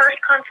 this first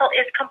consult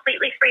is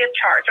completely free of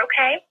charge,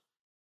 okay?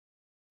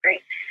 Great.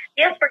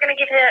 Yes, we're going to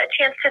give you a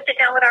chance to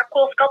sit down with our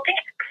cool sculpting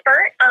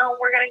expert.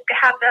 We're going to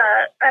have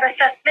an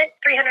assessment,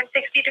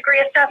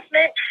 360-degree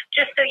assessment,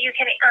 just so you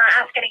can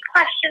ask any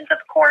questions,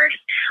 of course.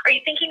 Are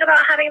you thinking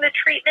about having the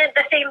treatment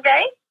the same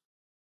day?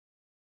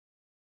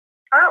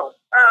 Oh,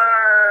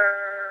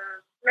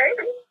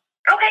 maybe.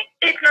 Okay,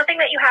 it's nothing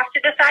that you have to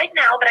decide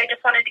now, but I just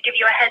wanted to give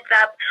you a heads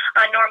up.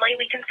 Normally,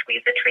 we can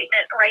squeeze the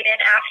treatment right in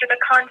after the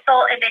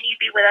consult, and then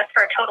you'd be with us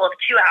for a total of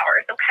 2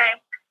 hours, okay?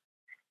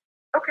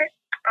 Okay.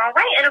 All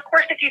right, and of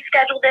course, if you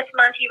schedule this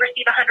month, you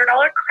receive a $100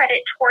 credit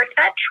towards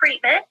that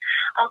treatment.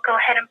 I'll go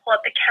ahead and pull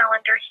up the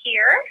calendar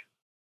here.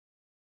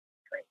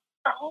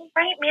 All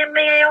right, ma'am,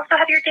 may I also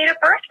have your date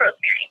of birth,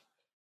 Rosemary?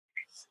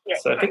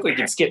 So I think we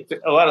can skip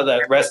a lot of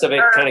the rest of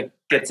it. Kind of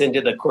gets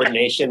into the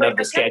coordination of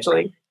the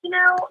scheduling. You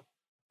know,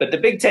 but the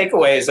big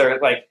takeaways are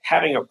like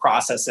having a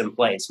process in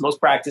place. Most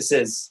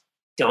practices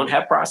don't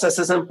have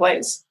processes in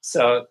place.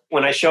 So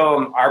when I show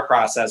them our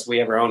process, we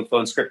have our own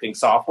phone scripting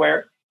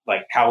software,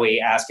 like how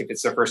we ask if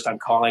it's their first time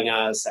calling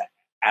us,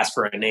 ask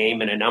for a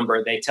name and a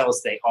number. They tell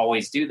us they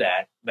always do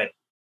that. But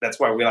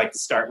that's why we like to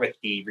start with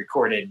the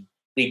recorded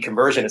lead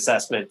conversion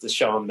assessment to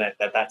show them that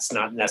that's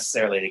not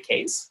necessarily the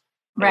case.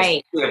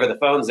 Right. Over the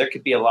phones, there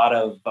could be a lot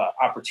of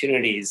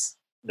opportunities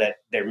that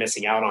they're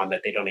missing out on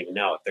that they don't even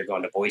know if they're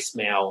going to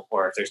voicemail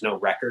or if there's no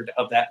record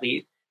of that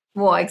lead.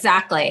 Well,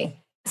 exactly.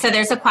 So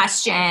there's a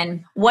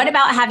question. What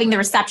about having the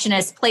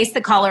receptionist place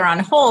the caller on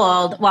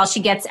hold while she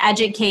gets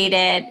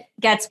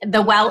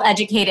the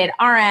well-educated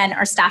RN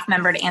or staff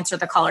member to answer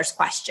the caller's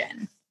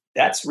question?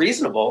 That's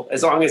reasonable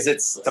as long as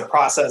it's a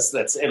process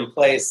that's in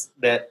place.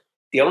 That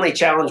the only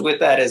challenge with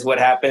that is what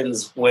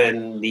happens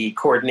when the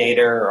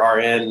coordinator or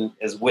RN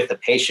is with a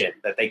patient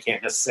that they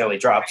can't necessarily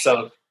drop.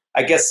 So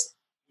I guess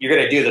you're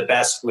going to do the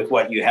best with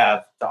what you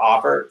have to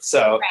offer.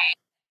 So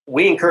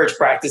we encourage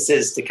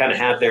practices to kind of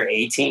have their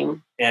A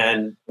team.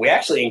 And we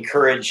actually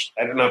encourage,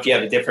 I don't know if you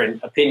have a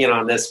different opinion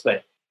on this,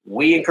 but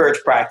we encourage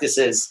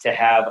practices to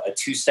have a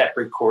 2-step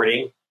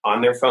recording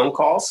on their phone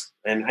calls.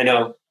 And I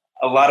know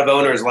a lot of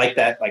owners like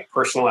that, like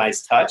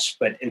personalized touch,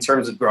 but in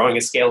terms of growing a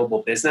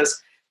scalable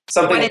business,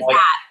 something What is like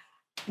that?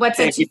 What's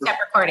a 2-step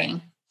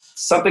recording?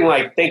 Something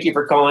like, thank you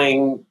for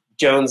calling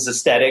Jones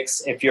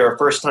Aesthetics. If you're a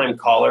first-time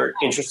caller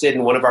interested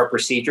in one of our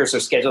procedures or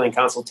scheduling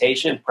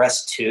consultation,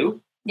 press 2.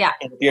 Yeah.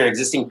 And if you're an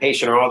existing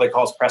patient or all their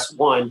calls, press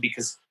 1,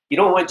 because you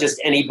don't want just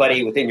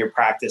anybody within your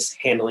practice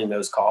handling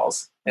those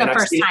calls. And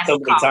I've seen it so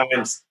many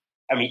times.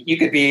 I mean, you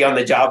could be on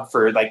the job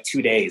for like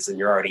 2 days and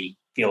you're already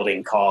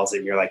fielding calls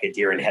and you're like a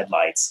deer in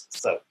headlights.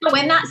 So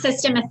when that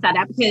system is set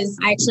up, because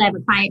I actually have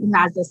a client who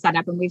has this set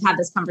up and we've had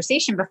this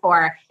conversation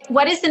before,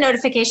 what is the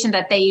notification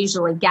that they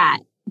usually get?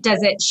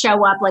 Does it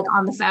show up like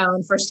on the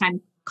phone, first time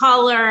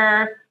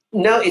caller?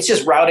 No, it's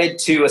just routed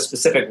to a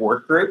specific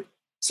work group.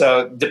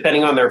 So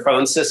depending on their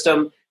phone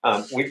system,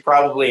 we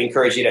probably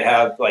encourage you to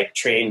have like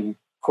trained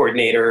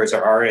coordinators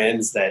or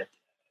RNs that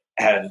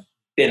have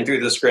been through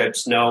the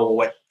scripts, know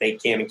what they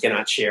can and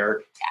cannot share.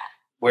 Yeah.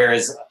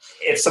 Whereas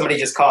if somebody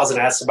just calls and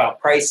asks about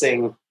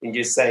pricing and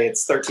you say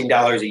it's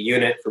 $13 a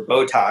unit for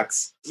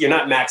Botox, you're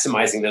not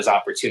maximizing those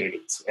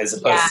opportunities as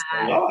opposed to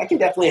saying, oh, I can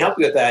definitely help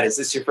you with that. Is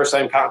this your first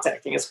time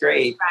contacting us?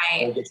 Great.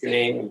 Right. I'll get your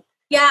name.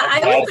 Yeah,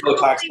 I would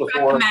Botox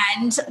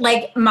recommend,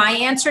 like my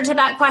answer to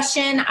that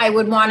question, I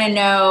would want to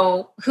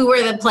know who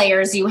are the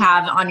players you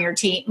have on your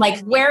team? Like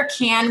where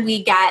can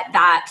we get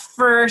that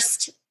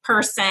first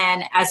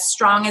person as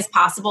strong as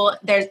possible?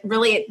 There's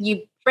really,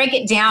 break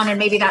it down, and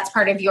maybe that's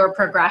part of your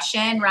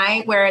progression,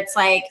 right? Where it's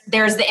like,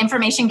 there's the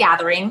information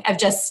gathering of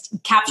just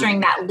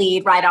capturing that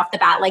lead right off the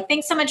bat. Like,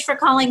 thanks so much for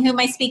calling. Who am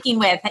I speaking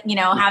with?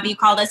 Have you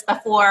called us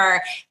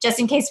before? Just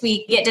in case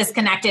we get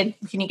disconnected,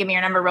 can you give me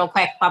your number real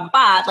quick? Blah, blah,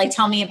 blah. Like,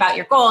 tell me about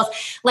your goals.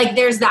 Like,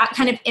 there's that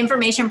kind of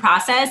information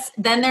process.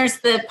 Then there's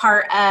the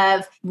part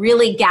of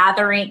really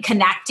gathering,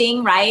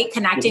 connecting, right?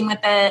 Connecting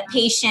with the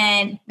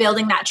patient,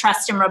 building that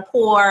trust and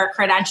rapport,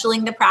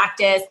 credentialing the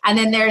practice. And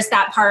then there's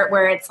that part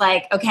where it's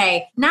like,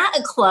 okay, not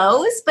a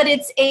close, but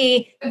it's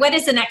what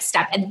is the next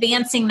step?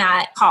 Advancing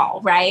that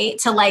call, right?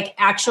 To like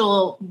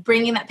actual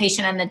bringing that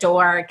patient in the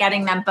door,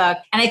 getting them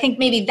booked. And I think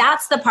maybe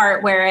that's the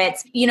part where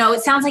it's,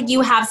 it sounds like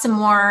you have some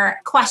more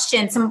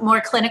questions, some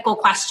more clinical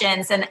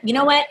questions. And you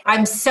know what?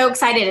 I'm so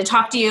excited to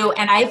talk to you.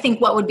 And I think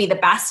what would be the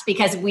best,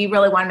 because we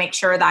really want to make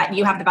sure that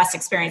you have the best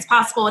experience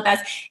possible with us.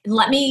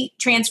 Let me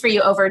transfer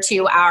you over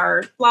to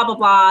our blah, blah,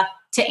 blah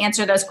to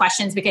answer those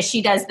questions, because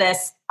she does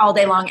this all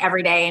day long,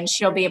 every day, and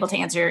she'll be able to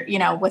answer,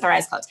 with her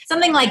eyes closed.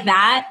 Something like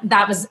that.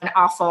 That was an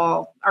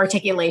awful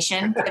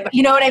articulation.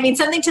 You know what I mean?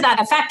 Something to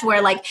that effect,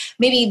 where like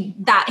maybe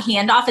that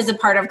handoff is a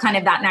part of kind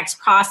of that next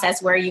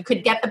process, where you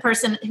could get the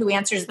person who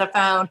answers the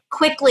phone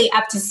quickly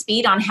up to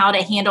speed on how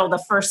to handle the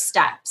first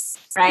steps,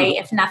 right?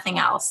 Mm-hmm. If nothing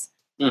else.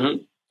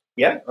 Mm-hmm.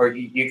 Yeah. Or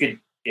you could,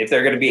 if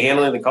they're going to be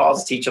handling the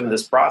calls, teach them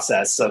this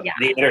process. So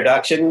the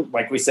introduction,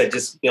 like we said,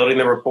 just building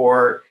the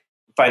rapport,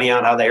 finding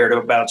out how they heard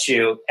about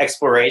you.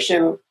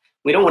 Exploration,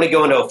 we don't want to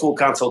go into a full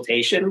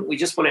consultation. We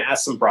just want to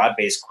ask some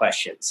broad-based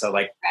questions. So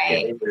like,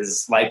 if it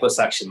is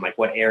liposuction, like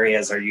what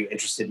areas are you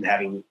interested in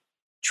having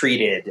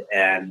treated?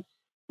 And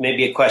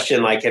maybe a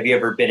question like, have you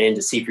ever been in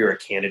to see if you're a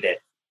candidate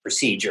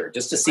procedure,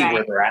 just to see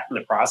where they're at in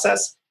the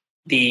process?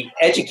 The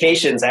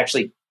education is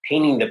actually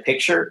painting the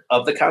picture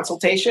of the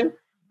consultation.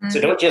 Mm-hmm. So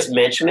don't just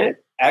mention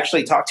it.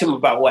 Actually talk to them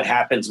about what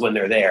happens when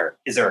they're there.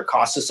 Is there a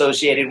cost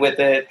associated with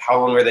it? How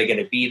long are they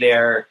going to be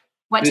there?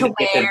 What to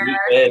wear.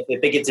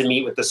 If they get to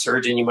meet with the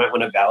surgeon, you might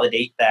want to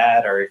validate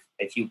that, or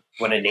if you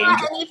want to name. Yeah,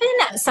 and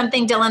even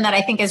something, Dylan, that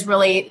I think is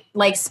really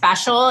like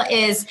special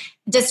is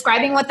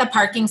describing what the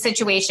parking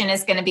situation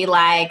is going to be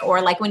like,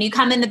 or like when you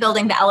come in the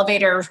building, the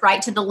elevator is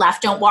right to the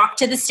left. Don't walk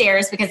to the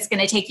stairs because it's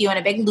going to take you in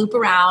a big loop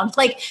around.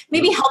 Like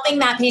maybe helping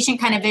that patient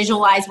kind of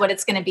visualize what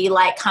it's going to be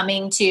like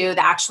coming to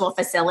the actual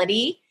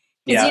facility.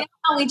 Because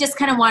we just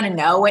kind of want to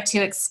know what to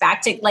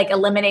expect. It like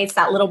eliminates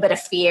that little bit of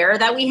fear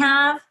that we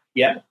have.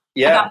 Yeah.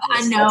 About the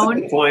unknown. That's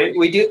a good point.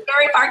 We do.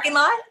 Scary parking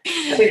lot.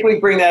 I think we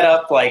bring that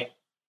up like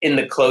in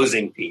the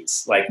closing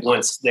piece, like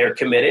once they're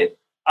committed.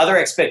 Other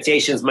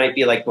expectations might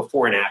be like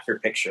before and after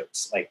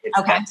pictures. Like it's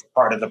that's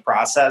part of the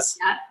process.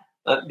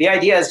 Yeah. The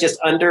idea is just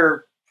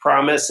under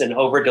promise and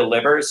over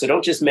deliver. So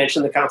don't just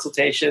mention the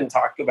consultation,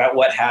 talk about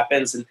what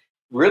happens. And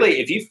really,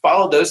 if you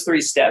follow those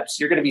 3 steps,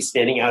 you're going to be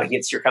standing out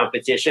against your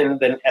competition.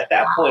 Then at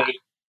that point,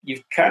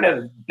 you've kind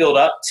of built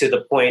up to the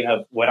point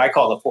of what I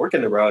call the fork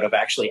in the road of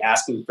actually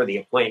asking for the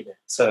appointment.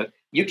 So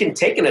you can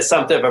take an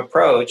assumptive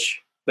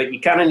approach, but you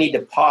kind of need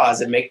to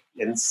pause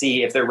and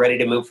see if they're ready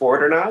to move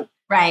forward or not.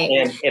 Right.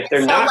 And if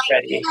they're not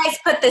ready. You guys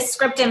put this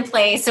script in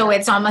place, so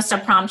it's almost a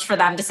prompt for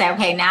them to say,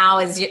 okay, now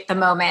is the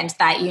moment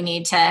that you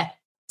need to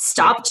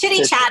stop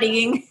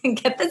chitty-chatting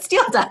and get this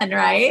deal done,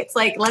 right? It's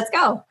like, let's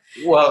go.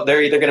 Well,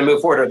 they're either going to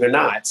move forward or they're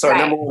not. So our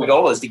number one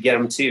goal is to get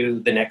them to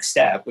the next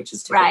step, which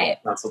is to get a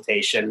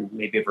consultation,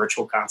 maybe a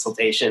virtual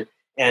consultation.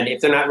 And if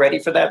they're not ready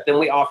for that, then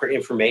we offer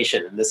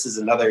information. And this is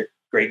another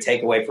great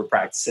takeaway for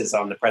practices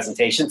on the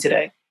presentation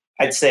today.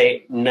 I'd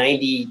say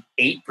 98%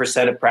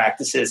 of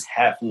practices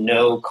have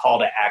no call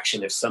to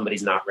action if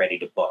somebody's not ready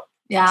to book.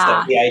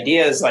 Yeah. So the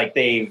idea is like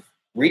they've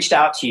reached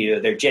out to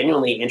you, they're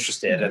genuinely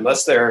interested,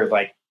 unless they're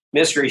like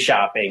mystery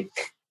shopping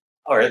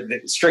or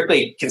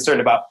strictly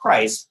concerned about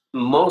price.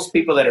 Most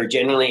people that are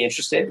genuinely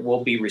interested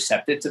will be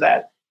receptive to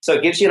that. So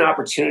it gives you an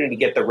opportunity to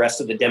get the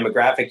rest of the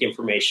demographic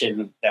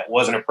information that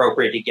wasn't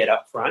appropriate to get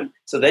up front.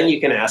 So then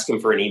you can ask them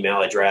for an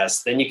email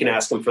address. Then you can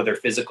ask them for their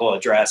physical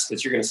address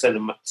because you're going to send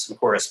them some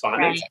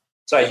correspondence. Right.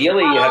 So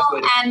ideally you have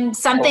to... And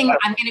something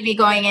I'm going to be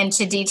going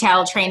into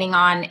detailed training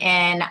on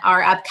in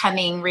our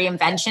upcoming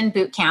reinvention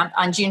boot camp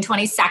on June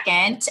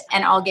 22nd.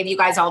 And I'll give you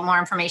guys all more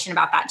information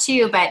about that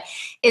too. But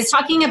is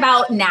talking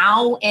about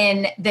now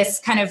in this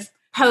kind of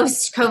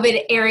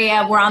post-COVID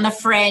area, we're on the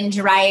fringe,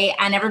 right?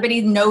 And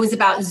everybody knows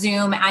about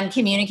Zoom and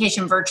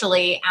communication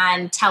virtually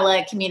and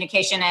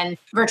telecommunication and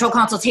virtual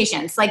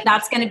consultations. Like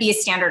that's going to be a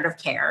standard of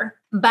care.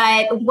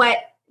 But what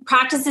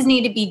practices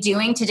need to be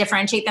doing to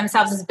differentiate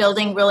themselves is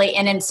building really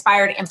an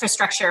inspired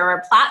infrastructure or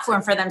a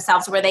platform for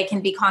themselves where they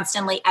can be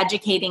constantly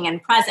educating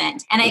and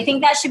present. And I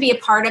think that should be a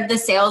part of the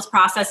sales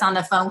process on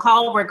the phone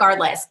call,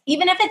 regardless.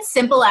 Even if it's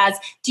simple as,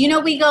 do you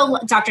know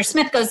Dr.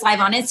 Smith goes live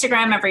on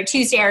Instagram every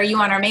Tuesday. Are you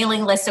on our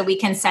mailing list so we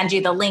can send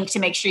you the link to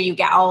make sure you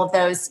get all of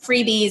those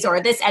freebies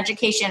or this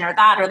education or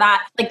that or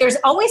that? Like there's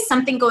always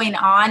something going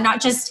on, not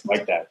just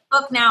like that.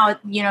 Book now,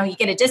 you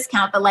get a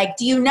discount, but like,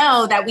 do you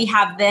know that we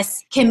have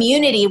this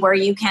community where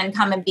you can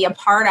come and be a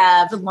part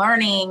of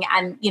learning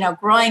and,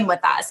 growing with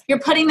us? You're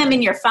putting them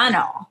in your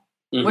funnel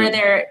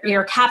where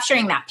you're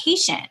capturing that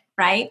patient,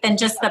 right, than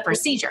just the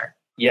procedure.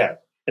 Yeah.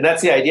 And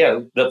that's the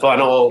idea, the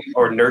funnel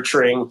or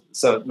nurturing.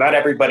 So not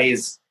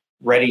everybody's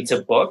ready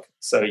to book.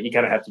 So you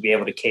kind of have to be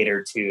able to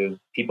cater to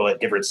people at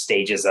different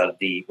stages of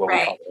the what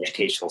we call the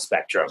educational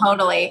spectrum.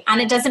 Totally. And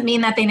it doesn't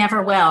mean that they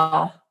never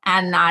will.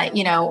 And,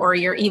 or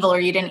you're evil or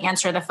you didn't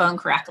answer the phone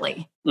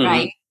correctly.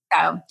 Right.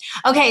 So,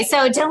 okay.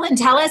 So Dylan,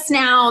 tell us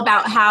now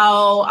about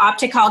how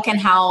Opticall can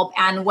help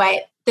and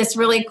what this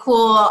really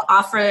cool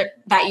offer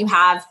that you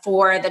have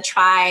for the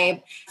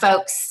tribe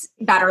folks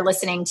that are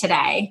listening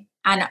today.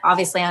 And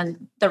obviously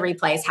on the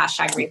replays,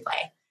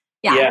 #replay.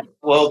 Yeah.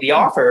 Well, the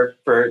offer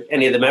for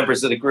any of the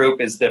members of the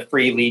group is the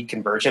free lead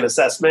conversion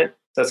assessment.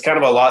 So it's kind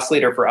of a loss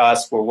leader for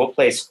us where we'll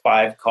place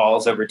 5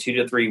 calls over 2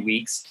 to 3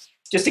 weeks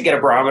just to get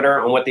a barometer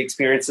on what the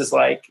experience is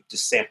like,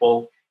 just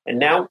sample. And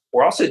now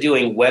we're also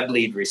doing web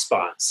lead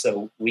response.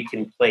 So we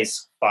can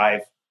place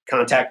 5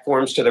 contact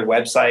forms to their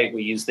website.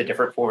 We use the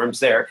different forms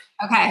there.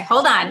 Okay,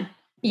 hold on.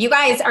 You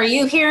guys, are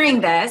you hearing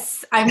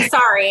this? I'm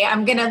sorry.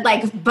 I'm going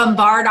to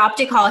bombard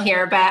Opticall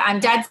here, but I'm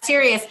dead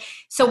serious.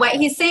 So what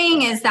he's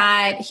saying is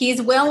that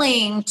he's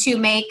willing to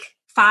make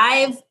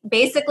 5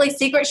 basically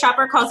secret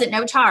shopper calls at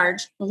no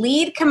charge,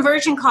 lead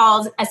conversion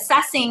calls,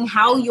 assessing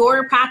how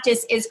your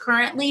practice is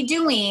currently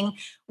doing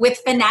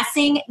with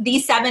finessing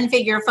the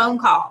 7-figure phone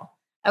call.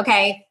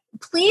 Okay,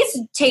 please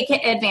take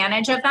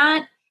advantage of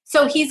that.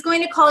 So he's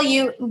going to call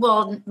you,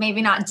 well,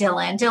 maybe not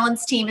Dylan.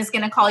 Dylan's team is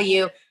going to call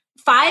you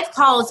 5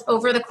 calls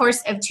over the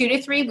course of 2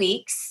 to 3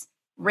 weeks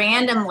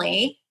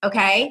randomly,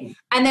 okay?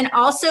 And then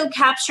also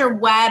capture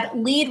web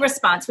lead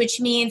response, which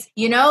means,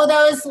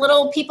 those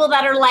little people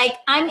that are like,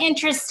 I'm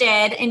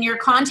interested in your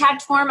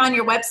contact form on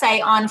your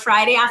website on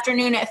Friday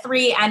afternoon at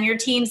 3 and your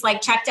team's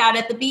checked out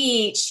at the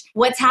beach.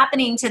 What's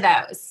happening to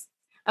those?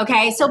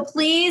 Okay, so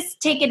please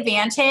take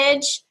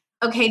advantage.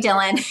 Okay,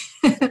 Dylan,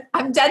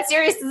 I'm dead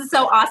serious. This is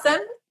so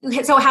awesome.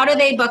 So how do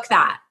they book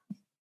that?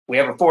 We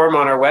have a form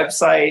on our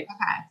website.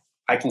 Okay.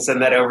 I can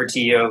send that over to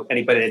you.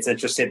 Anybody that's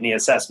interested in the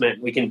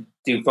assessment, we can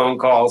do phone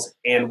calls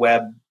and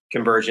web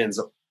conversions.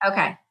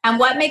 Okay. And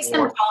what makes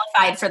them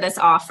qualified for this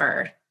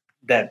offer?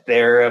 That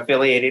they're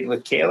affiliated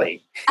with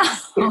Kaeli.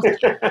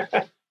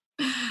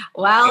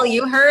 Well,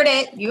 you heard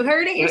it. You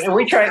heard it. And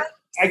we try,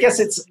 I guess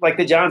it's like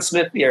the John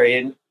Smith theory.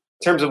 In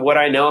terms of what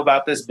I know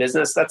about this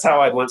business, that's how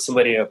I'd want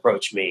somebody to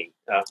approach me.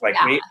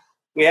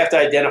 We have to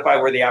identify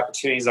where the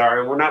opportunities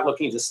are, and we're not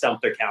looking to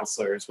stump their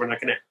counselors.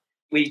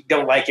 We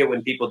don't like it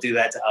when people do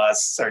that to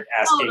us, start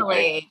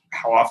asking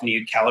how often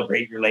you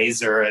calibrate your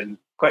laser and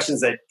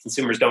questions that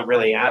consumers don't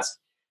really ask.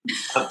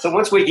 So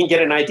once we can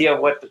get an idea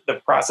of what the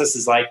process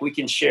is like, we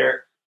can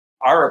share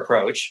our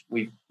approach.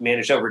 We've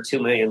managed over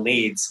 2 million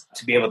leads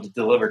to be able to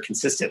deliver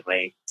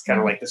consistently. It's kind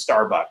of like the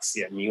Starbucks.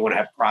 You want to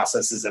have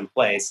processes in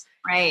place.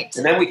 Right.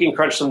 And then we can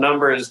crunch some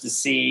numbers to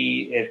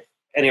see if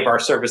any of our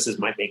services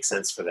might make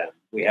sense for them.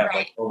 We have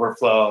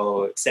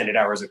overflow, extended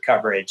hours of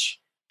coverage,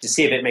 to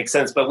see if it makes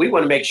sense. But we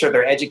want to make sure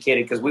they're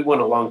educated because we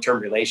want a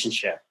long-term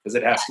relationship because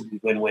it has to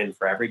be win-win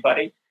for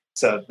everybody.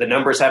 So the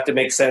numbers have to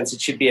make sense.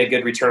 It should be a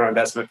good return on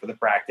investment for the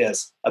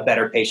practice, a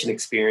better patient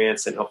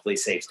experience, and hopefully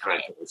saves time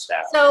for the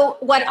staff. So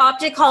what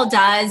Opticall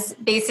does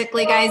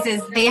basically, guys,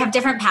 is they have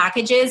different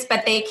packages,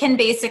 but they can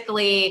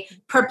basically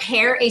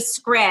prepare a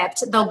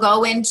script. They'll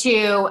go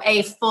into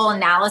a full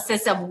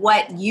analysis of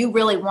what you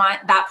really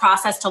want that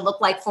process to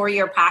look like for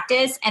your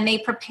practice. And they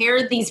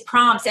prepare these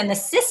prompts and the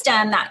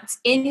system that's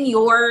in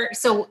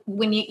so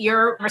when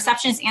your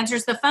receptionist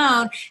answers the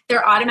phone,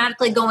 they're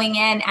automatically going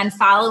in and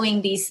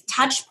following these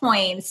touch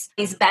points,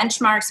 these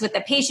benchmarks with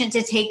the patient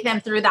to take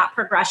them through that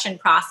progression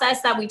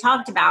process that we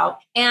talked about.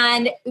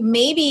 And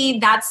maybe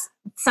that's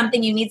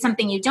something you need,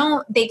 something you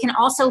don't. They can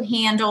also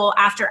handle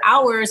after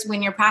hours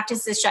when your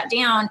practice is shut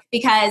down,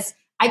 because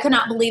I could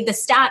not believe the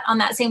stat on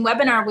that same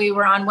webinar we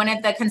were on. One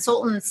of the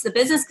consultants, the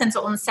business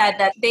consultant, said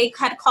that they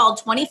had called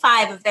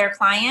 25 of their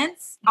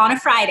clients on a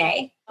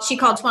Friday. She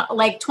called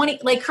 20,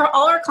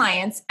 all her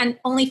clients, and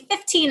only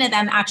 15 of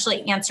them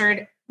actually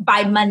answered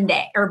by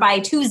Monday or by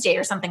Tuesday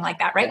or something like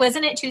that, right?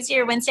 Wasn't it Tuesday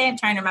or Wednesday? I'm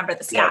trying to remember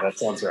the stat. Yeah, that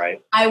sounds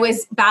right. I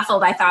was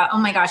baffled. I thought, oh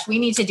my gosh, we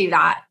need to do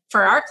that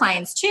for our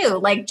clients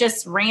too.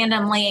 Just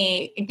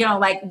randomly,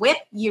 whip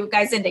you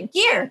guys into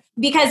gear.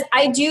 Because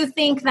I do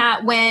think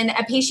that when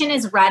a patient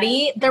is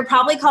ready, they're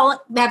probably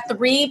they have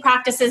 3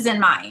 practices in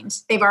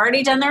mind. They've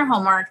already done their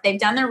homework, they've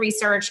done their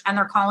research, and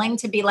they're calling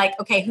to be like,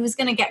 okay, who's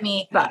going to get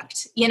me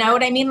booked? You know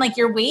what I mean?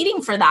 You're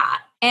waiting for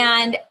that.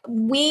 And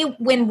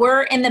when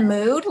we're in the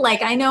mood,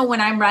 I know when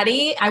I'm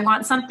ready, I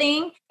want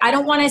something. I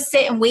don't want to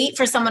sit and wait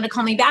for someone to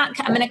call me back.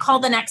 I'm going to call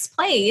the next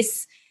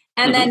place.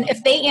 And then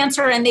if they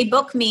answer and they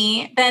book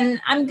me, then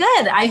I'm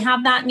good. I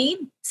have that need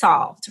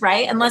solved,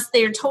 right? Unless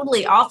they're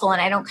totally awful and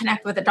I don't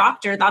connect with a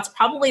doctor, that's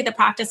probably the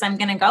practice I'm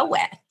going to go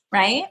with,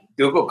 right?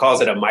 Google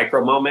calls it a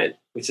micro moment,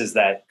 which is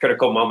that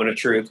critical moment of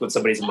truth when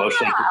somebody's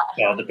emotionally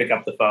failed to pick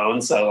up the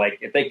phone. So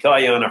if they call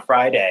you on a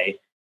Friday,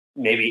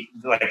 maybe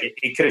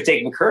it could have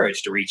taken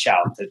courage to reach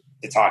out to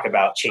talk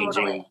about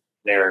changing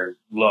their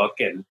look.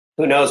 And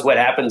who knows what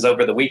happens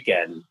over the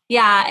weekend.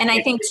 Yeah. And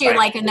I think too,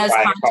 like in those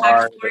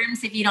contact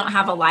forms, if you don't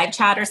have a live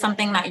chat or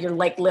something that you're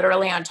like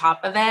literally on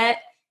top of it,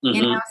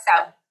 you know?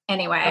 So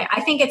anyway,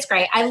 I think it's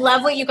great. I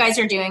love what you guys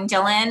are doing,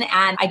 Dylan.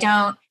 And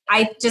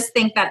I just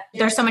think that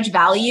there's so much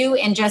value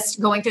in just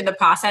going through the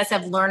process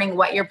of learning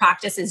what your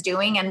practice is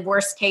doing. And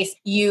worst case,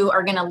 you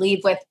are going to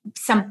leave with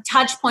some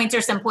touch points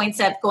or some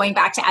points of going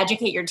back to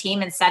educate your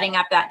team and setting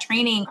up that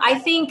training. I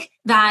think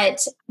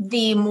that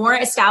the more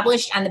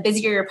established and the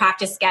busier your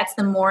practice gets,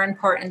 the more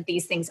important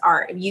these things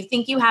are. If you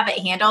think you have it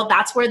handled,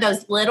 that's where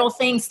those little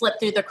things slip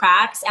through the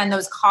cracks and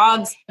those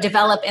cogs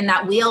develop in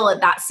that wheel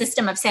of that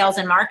system of sales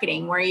and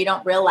marketing where you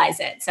don't realize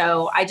it.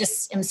 So I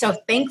just am so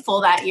thankful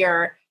that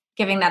you're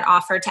giving that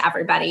offer to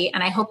everybody.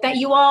 And I hope that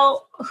you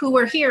all who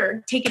are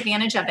here take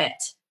advantage of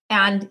it.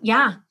 And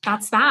yeah,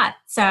 that's that.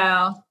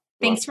 So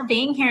thanks for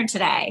being here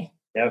today.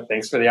 Yeah,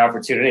 thanks for the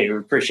opportunity. We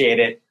appreciate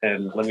it.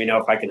 And let me know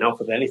if I can help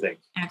with anything.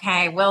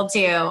 Okay, will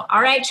do.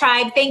 All right,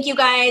 tribe. Thank you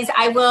guys.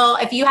 I will,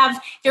 if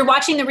you're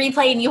watching the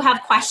replay and you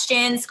have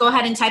questions, go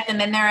ahead and type them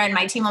in there and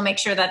my team will make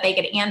sure that they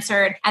get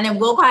answered. And then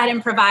we'll go ahead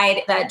and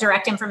provide the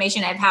direct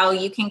information of how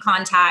you can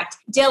contact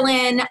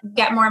Dylan,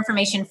 get more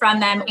information from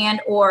them, and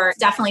or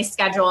definitely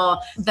schedule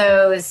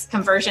those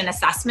conversion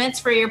assessments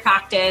for your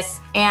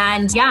practice.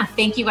 And yeah,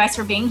 thank you guys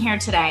for being here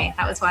today.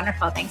 That was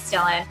wonderful. Thanks,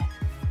 Dylan.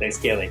 Thanks,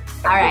 Kaeli.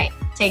 All right.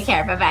 Take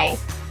care. Bye-bye.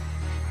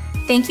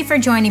 Thank you for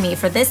joining me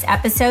for this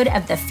episode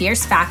of The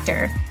Fierce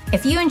Factor.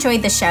 If you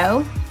enjoyed the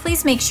show,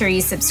 please make sure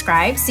you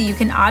subscribe so you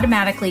can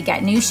automatically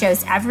get new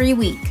shows every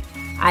week.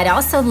 I'd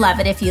also love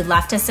it if you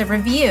left us a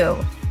review.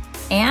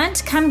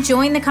 And come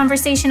join the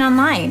conversation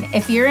online.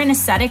 If you're an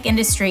aesthetic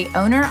industry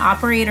owner,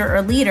 operator,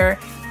 or leader,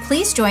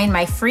 please join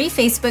my free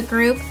Facebook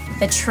group,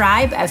 The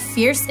Tribe of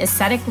Fierce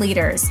Aesthetic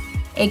Leaders,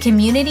 a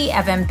community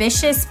of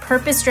ambitious,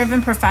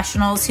 purpose-driven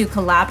professionals who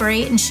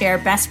collaborate and share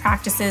best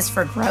practices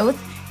for growth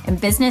in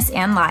business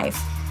and life.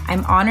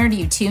 I'm honored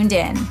you tuned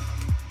in.